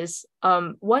that this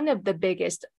one of the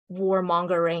biggest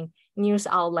warmongering news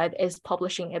outlet is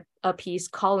publishing a piece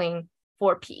calling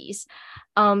for peace.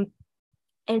 And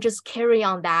just carry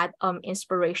on that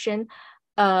inspiration.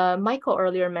 Michael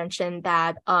earlier mentioned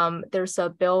that there's a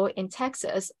bill in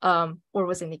Texas, or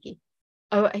was it Nikki?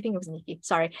 Oh, I think it was Nikki,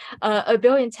 sorry. A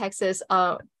bill in Texas,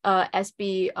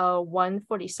 SB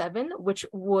 147, which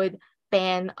would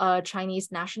ban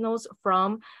Chinese nationals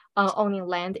from owning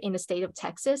land in the state of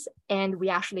Texas. And we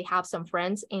actually have some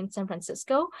friends in San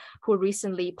Francisco who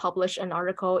recently published an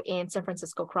article in San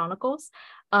Francisco Chronicles,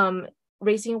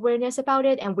 raising awareness about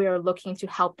it. And we are looking to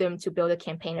help them to build a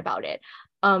campaign about it.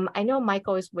 I know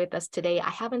Michael is with us today. I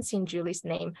haven't seen Julie's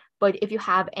name, but if you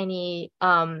have any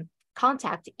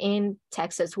contact in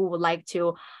Texas who would like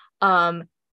to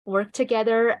work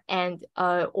together and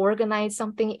organize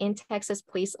something in Texas,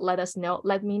 please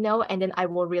let me know, and then I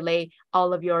will relay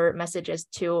all of your messages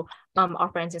to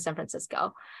our friends in San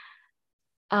Francisco.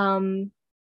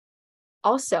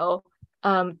 Also,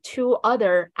 two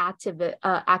other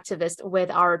activists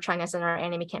with our China Center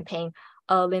Enemy campaign,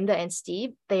 Linda and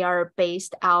Steve, they are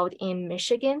based out in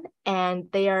Michigan,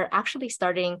 and they are actually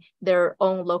starting their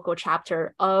own local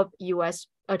chapter of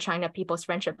US-China People's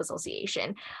Friendship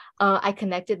Association. I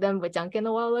connected them with Duncan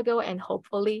a while ago, and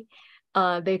hopefully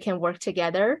they can work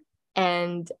together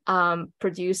and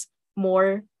produce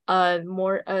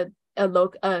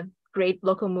great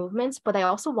local movements. But I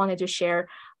also wanted to share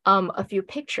a few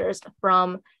pictures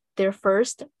from their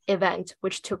first event,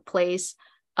 which took place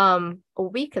a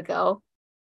week ago.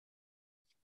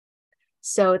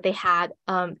 So they had,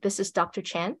 this is Dr.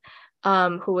 Chen,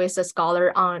 who is a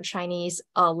scholar on Chinese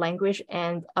language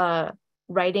and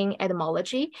writing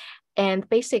etymology. And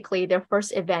basically their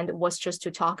first event was just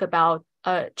to talk about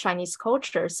Chinese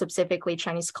culture, specifically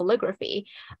Chinese calligraphy,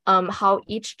 how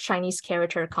each Chinese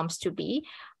character comes to be.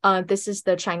 This is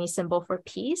the Chinese symbol for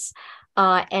peace.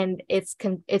 And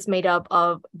it's made up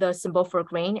of the symbol for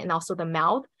grain and also the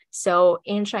mouth. So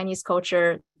in Chinese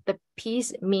culture, the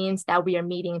peace means that we are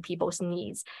meeting people's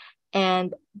needs.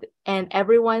 And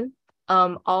everyone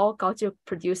all got to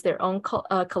produce their own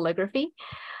calligraphy.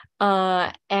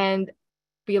 And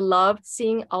we loved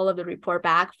seeing all of the report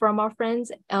back from our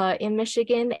friends in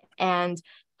Michigan. And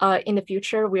in the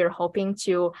future, we are hoping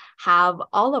to have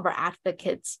all of our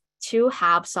advocates to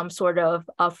have some sort of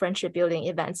friendship building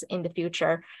events in the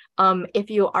future. If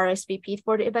you RSVP'd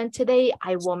for the event today,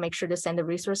 I will make sure to send the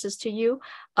resources to you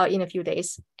in a few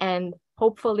days. And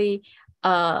hopefully,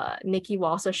 Nikki will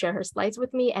also share her slides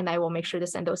with me, and I will make sure to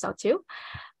send those out too.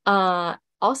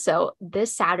 Also,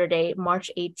 this Saturday, March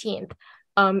 18th,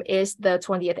 is the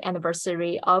 20th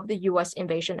anniversary of the US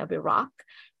invasion of Iraq.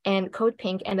 And Code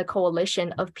Pink and the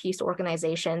coalition of peace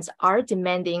organizations are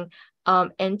demanding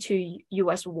end to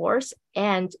US wars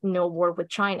and no war with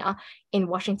China in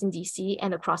Washington, DC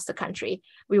and across the country.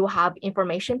 We will have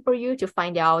information for you to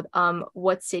find out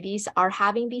what cities are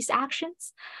having these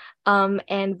actions.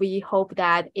 And we hope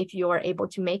that if you are able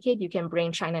to make it, you can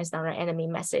bring China is not our enemy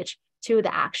message to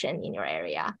the action in your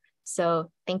area. So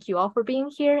thank you all for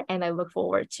being here, and I look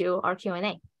forward to our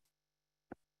Q&A.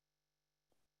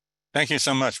 Thank you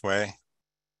so much, Wei.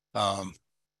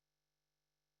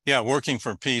 Yeah, working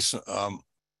for peace is going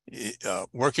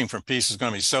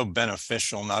to be so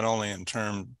beneficial, not only in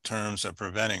terms of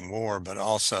preventing war, but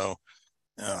also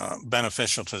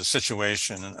beneficial to the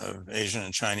situation of Asian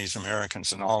and Chinese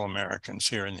Americans and all Americans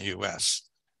here in the U.S.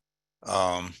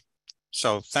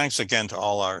 So thanks again to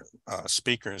all our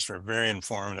speakers for a very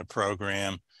informative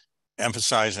program,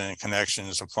 emphasizing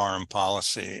connections of foreign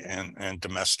policy and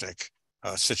domestic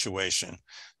situation.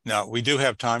 Now, we do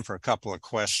have time for a couple of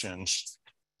questions.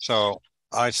 So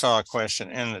I saw a question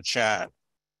in the chat,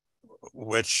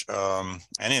 which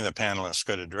any of the panelists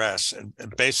could address.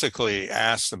 It basically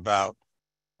asked about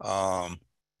how,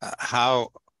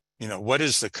 what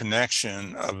is the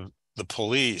connection of the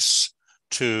police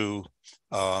to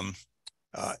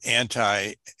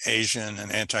anti-Asian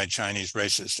and anti-Chinese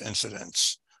racist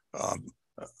incidents?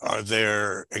 Are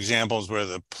there examples where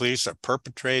the police are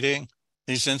perpetrating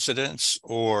these incidents,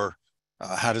 or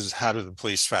how do the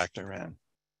police factor in?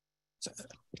 Does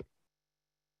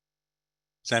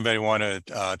anybody want to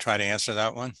try to answer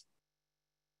that one?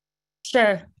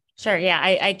 Sure. Yeah,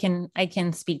 I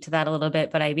can speak to that a little bit,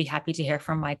 but I'd be happy to hear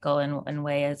from Michael and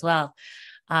Wei as well.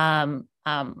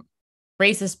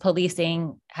 Racist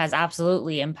policing has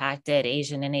absolutely impacted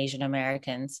Asian and Asian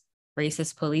Americans.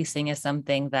 Racist policing is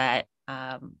something that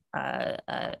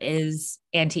is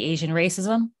anti-Asian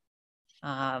racism.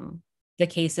 The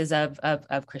cases of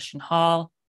Christian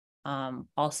Hall,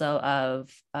 also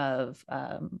of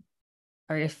Faisal,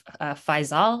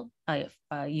 a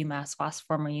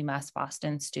former UMass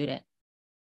Boston student.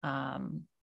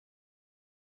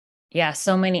 Yeah,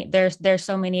 so many. There's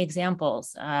so many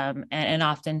examples, and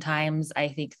oftentimes I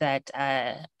think that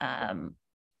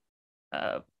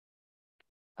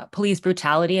police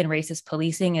brutality and racist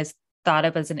policing is thought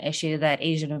of as an issue that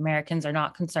Asian Americans are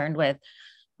not concerned with,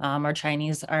 or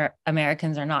Chinese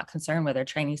Americans are not concerned with, or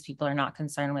Chinese people are not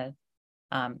concerned with,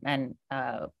 and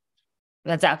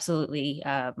that's absolutely.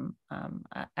 I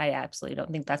absolutely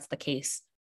don't think that's the case.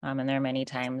 And there are many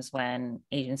times when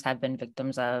Asians have been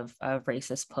victims of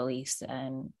racist police,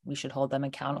 and we should hold them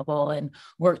accountable and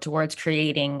work towards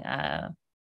creating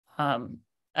all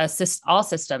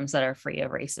systems that are free of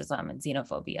racism and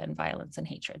xenophobia and violence and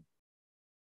hatred.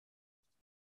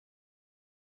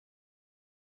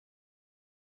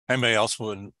 Anybody else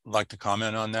would like to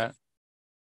comment on that?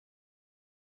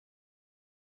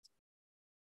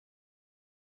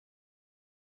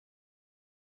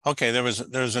 Okay,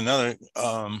 there's another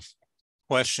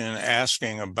question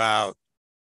asking about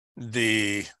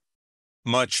the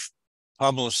much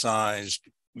publicized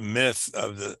myth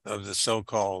of the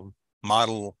so-called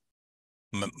model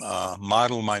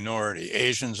minority.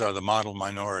 Asians are the model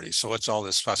minority. So what's all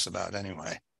this fuss about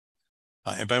anyway?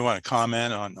 Anybody want to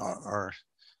comment on are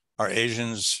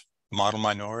Asians model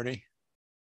minority?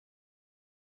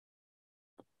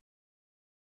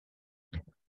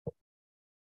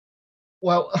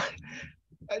 Well,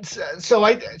 so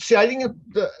I see. I think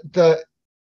the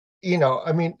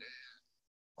I mean,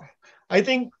 I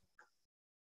think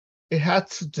it had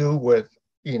to do with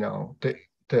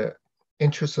the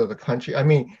interests of the country. I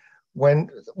mean, when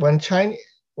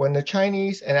the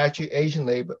Chinese and actually Asian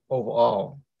labor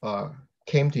overall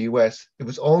came to U.S., it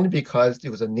was only because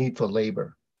there was a need for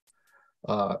labor.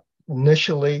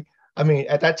 Initially, I mean,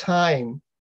 at that time,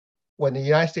 when the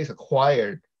United States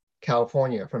acquired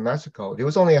California from Mexico, there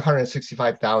was only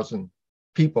 165,000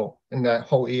 people in that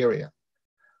whole area,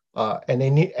 and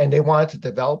they wanted to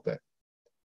develop it,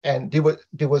 and there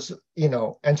was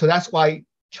and so that's why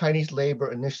Chinese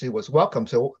labor initially was welcome.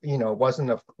 So it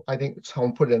wasn't I think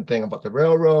someone put in a thing about the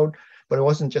railroad, but it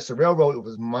wasn't just the railroad. It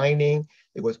was mining,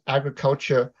 it was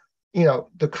agriculture.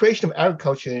 The creation of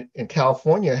agriculture in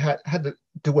California had to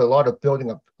do with a lot of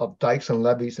building of dikes and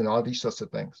levees and all these sorts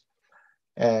of things.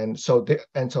 And so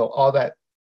all that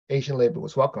Asian labor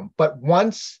was welcome. But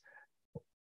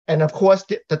and of course,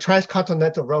 the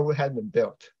transcontinental railroad hadn't been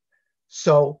built.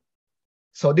 So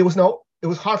it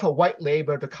was hard for white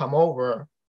labor to come over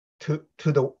to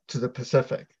the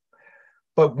Pacific.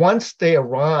 But once they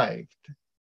arrived,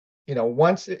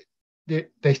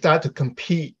 they started to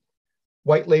compete,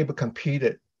 white labor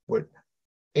competed with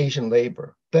Asian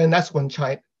labor, then that's when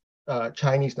Chinese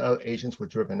and other Asians were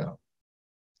driven out.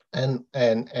 And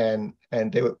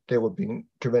they were being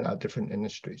driven out of different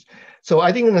industries. So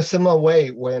I think in a similar way,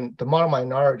 when the model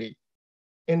minority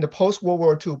in the post-World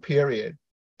War II period,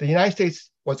 the United States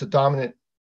was a dominant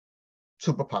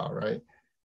superpower, right?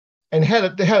 And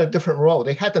they had a different role.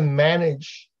 They had to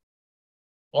manage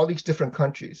all these different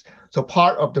countries. So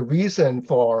part of the reason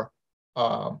for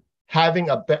having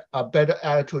a better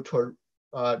attitude toward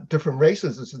different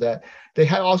races is that they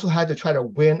also had to try to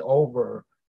win over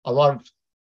a lot of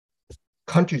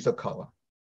countries of color,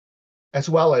 as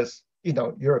well as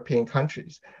European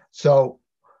countries. So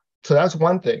that's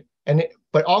one thing.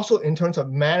 But also in terms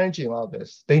of managing all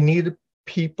this, they needed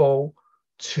people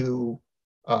to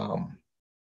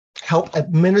help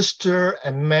administer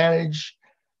and manage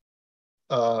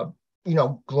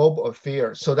global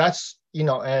affairs. So that's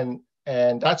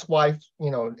and that's why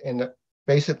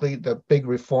basically the big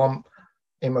reform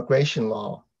immigration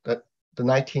law, that the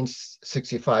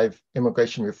 1965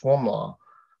 immigration reform law,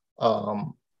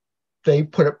 they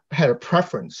had a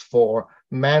preference for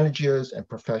managers and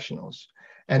professionals,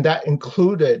 and that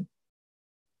included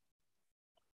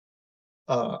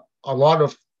a lot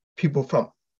of people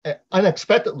from,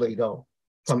 unexpectedly though,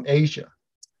 from Asia,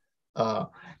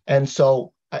 and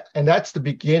that's the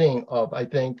beginning of, I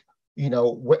think,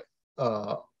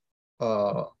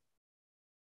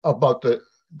 about the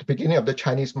beginning of the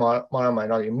Chinese modern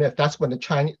minority myth. That's when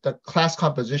the class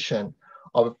composition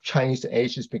of Chinese and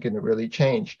Asians begin to really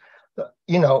change.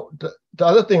 The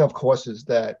other thing, of course, is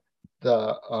that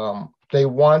they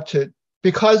wanted,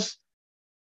 because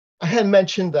I had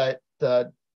mentioned that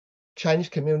the Chinese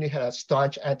community had a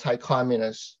staunch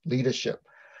anti-communist leadership,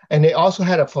 and they also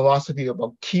had a philosophy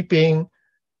about keeping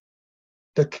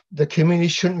the community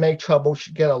shouldn't make trouble,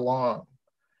 should get along,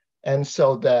 and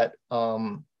so that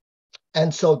to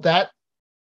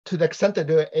the extent that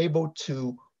they were able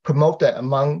to promote that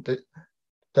among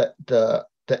the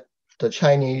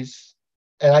Chinese,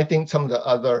 and I think some of the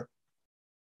other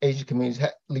Asian communities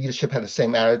leadership had the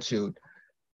same attitude.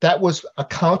 That was a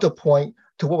counterpoint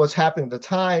to what was happening at the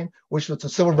time, which was the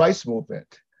civil rights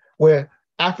movement, where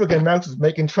African Americans were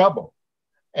making trouble,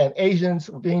 and Asians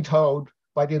were being told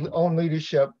by their own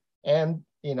leadership and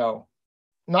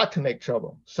not to make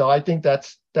trouble. So I think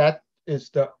that is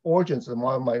the origins of the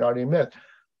modern minority myth.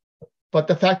 But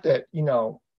the fact that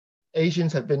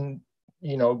Asians have been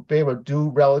be able to do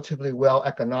relatively well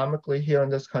economically here in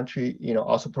this country,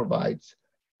 also provides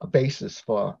a basis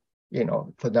for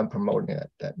for them promoting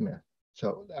that myth.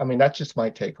 So I mean, that's just my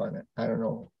take on it. I don't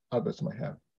know, others might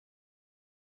have.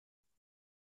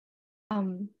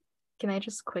 Can I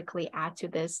just quickly add to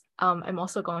this? I'm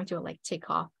also going to take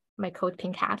off my Code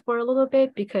Pink hat for a little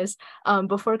bit, because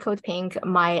before Code Pink,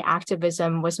 my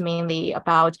activism was mainly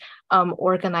about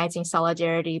organizing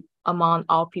solidarity among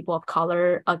all people of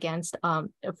color against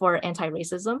for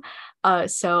anti-racism.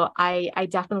 So I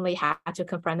definitely had to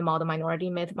confront the model minority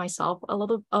myth myself a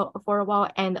little for a while.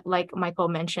 And like Michael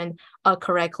mentioned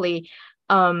correctly,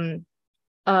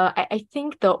 I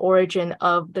think the origin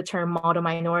of the term model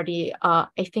minority, I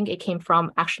think it came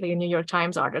from actually a New York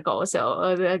Times article. So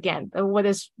again, what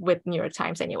is with New York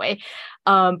Times anyway?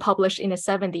 Published in the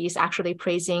 70s, actually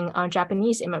praising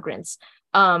Japanese immigrants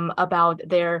about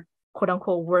their quote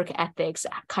unquote work ethics,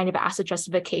 kind of as a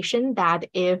justification that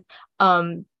if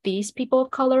these people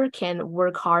of color can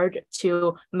work hard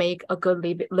to make a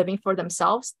good living for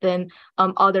themselves, then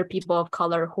other people of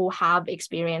color who have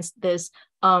experienced this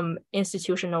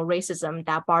institutional racism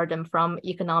that bar them from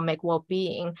economic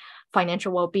well-being,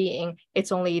 financial well-being,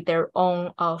 it's only their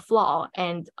own flaw,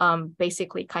 and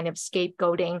basically kind of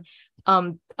scapegoating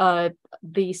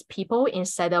these people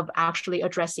instead of actually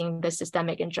addressing the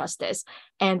systemic injustice.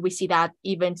 And we see that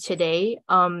even today,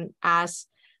 as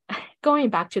going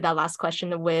back to that last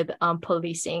question with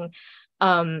policing,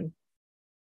 yeah,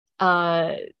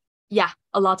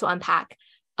 a lot to unpack.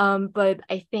 But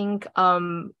I think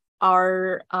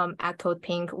our at Code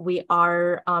Pink, we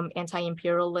are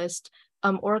anti-imperialist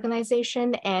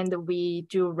organization, and we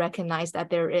do recognize that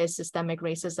there is systemic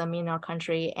racism in our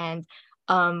country, and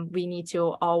we need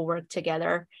to all work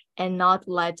together and not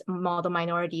let the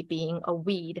minority being a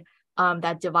weed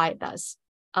that divide us,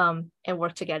 and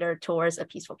work together towards a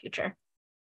peaceful future.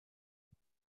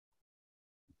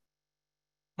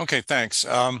 Okay, thanks.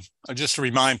 Just to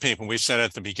remind people, we said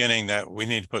at the beginning that we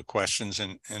need to put questions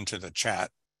into the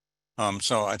chat.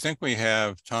 So I think we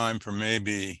have time for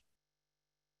maybe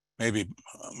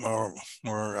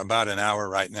we're about an hour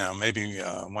right now, maybe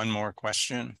one more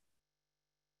question.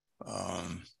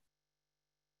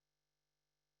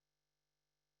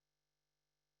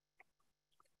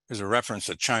 There's a reference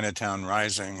to Chinatown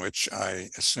Rising, which I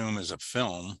assume is a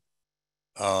film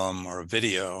or a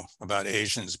video about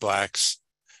Asians, Blacks,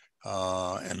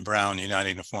 and Brown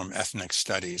uniting to form ethnic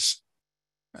studies.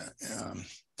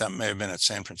 That may have been at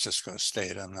San Francisco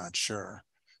State, I'm not sure.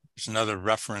 There's another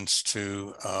reference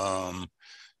to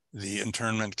the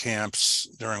internment camps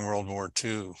during World War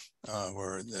II,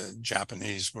 where the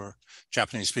Japanese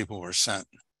people were sent.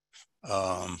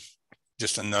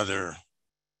 Just another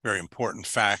very important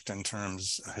fact in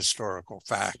terms of historical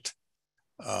fact.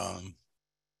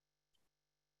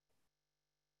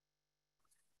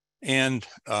 And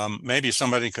maybe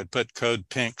somebody could put Code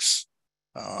Pink's,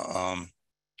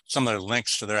 some of their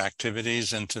links to their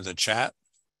activities into the chat.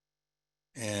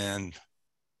 And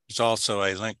there's also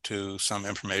a link to some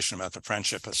information about the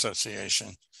Friendship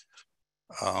Association.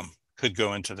 Could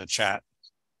go into the chat.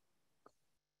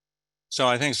 So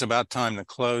I think it's about time to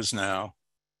close now.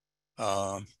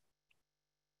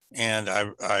 And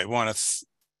I want to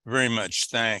very much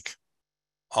thank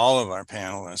all of our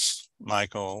panelists,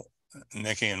 Michael,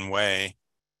 Nikki, and Wei,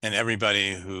 and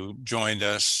everybody who joined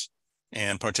us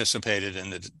and participated in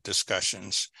the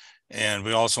discussions. And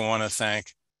we also want to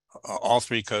thank all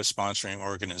three co-sponsoring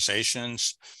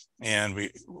organizations, and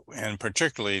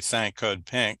particularly thank Code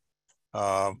Pink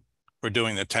for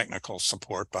doing the technical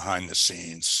support behind the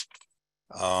scenes.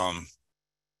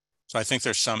 So I think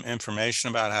there's some information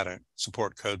about how to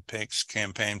support Code Pink's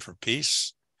campaign for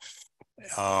peace,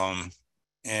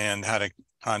 and how to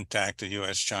contact the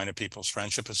U.S.-China People's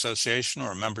Friendship Association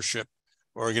or a membership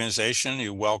organization.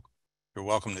 You're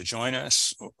welcome to join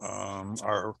us.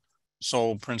 Our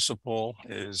sole principle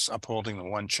is upholding the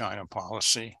One China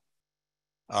policy.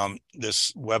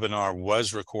 This webinar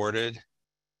was recorded,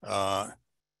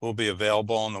 will be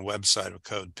available on the website of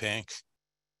Code Pink.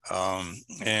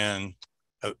 And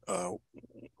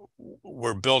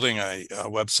we're building a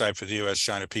website for the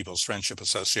U.S.-China People's Friendship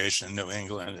Association in New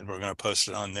England, and we're going to post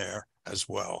it on there as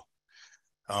well.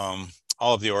 All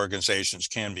of the organizations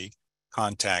can be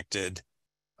contacted.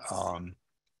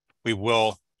 We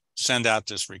will send out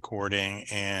this recording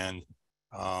and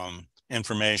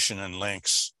information and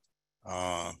links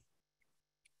about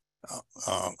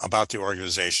the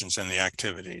organizations and the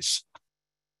activities.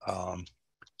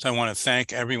 So I want to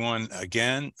thank everyone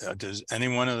again. Does any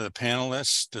one of the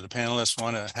panelists, do the panelists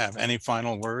want to have any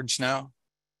final words now?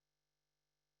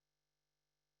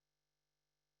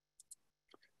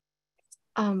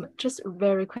 Just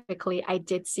very quickly, I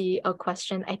did see a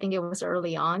question, I think it was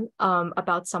early on,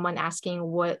 about someone asking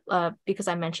what, because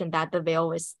I mentioned that the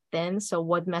veil is thin, so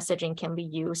what messaging can we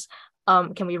use,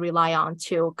 can we rely on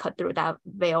to cut through that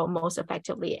veil most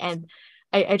effectively? And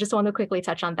I just want to quickly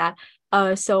touch on that.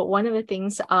 So one of the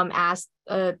things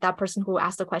that person who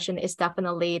asked the question is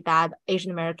definitely that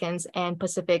Asian Americans and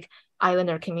Pacific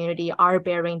Islander community are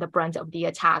bearing the brunt of the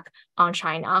attack on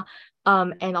China.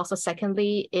 And also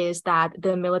secondly is that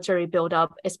the military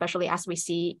buildup, especially as we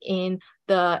see in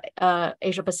the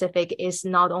Asia Pacific, is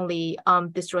not only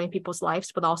destroying people's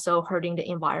lives, but also hurting the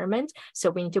environment. So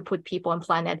we need to put people and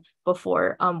planet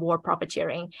before war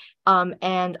profiteering.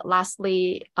 And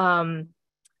lastly,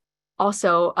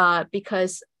 also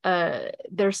because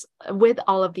there's with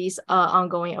all of these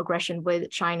ongoing aggression with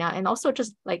China, and also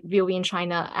just like viewing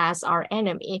China as our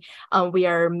enemy, we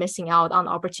are missing out on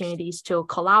opportunities to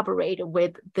collaborate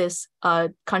with this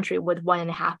country with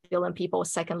 1.5 billion people,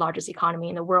 second largest economy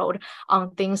in the world,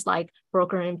 on things like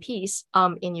brokering peace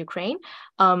in Ukraine,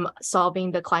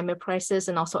 solving the climate crisis,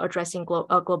 and also addressing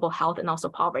global health and also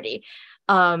poverty.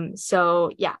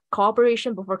 So yeah,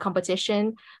 cooperation before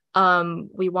competition.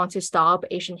 We want to stop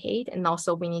Asian hate, and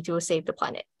also we need to save the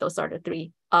planet. Those are the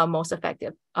three most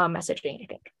effective messaging, I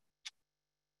think.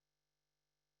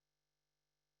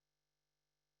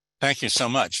 Thank you so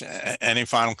much. Any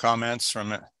final comments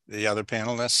from the other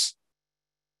panelists?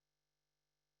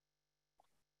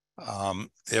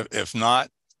 If not,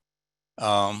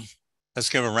 let's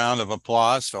give a round of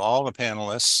applause to all the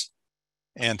panelists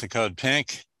and to Code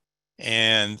Pink.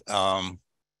 And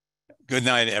good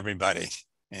night, everybody.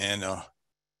 And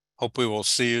hope we will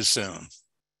see you soon.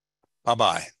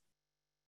 Bye-bye.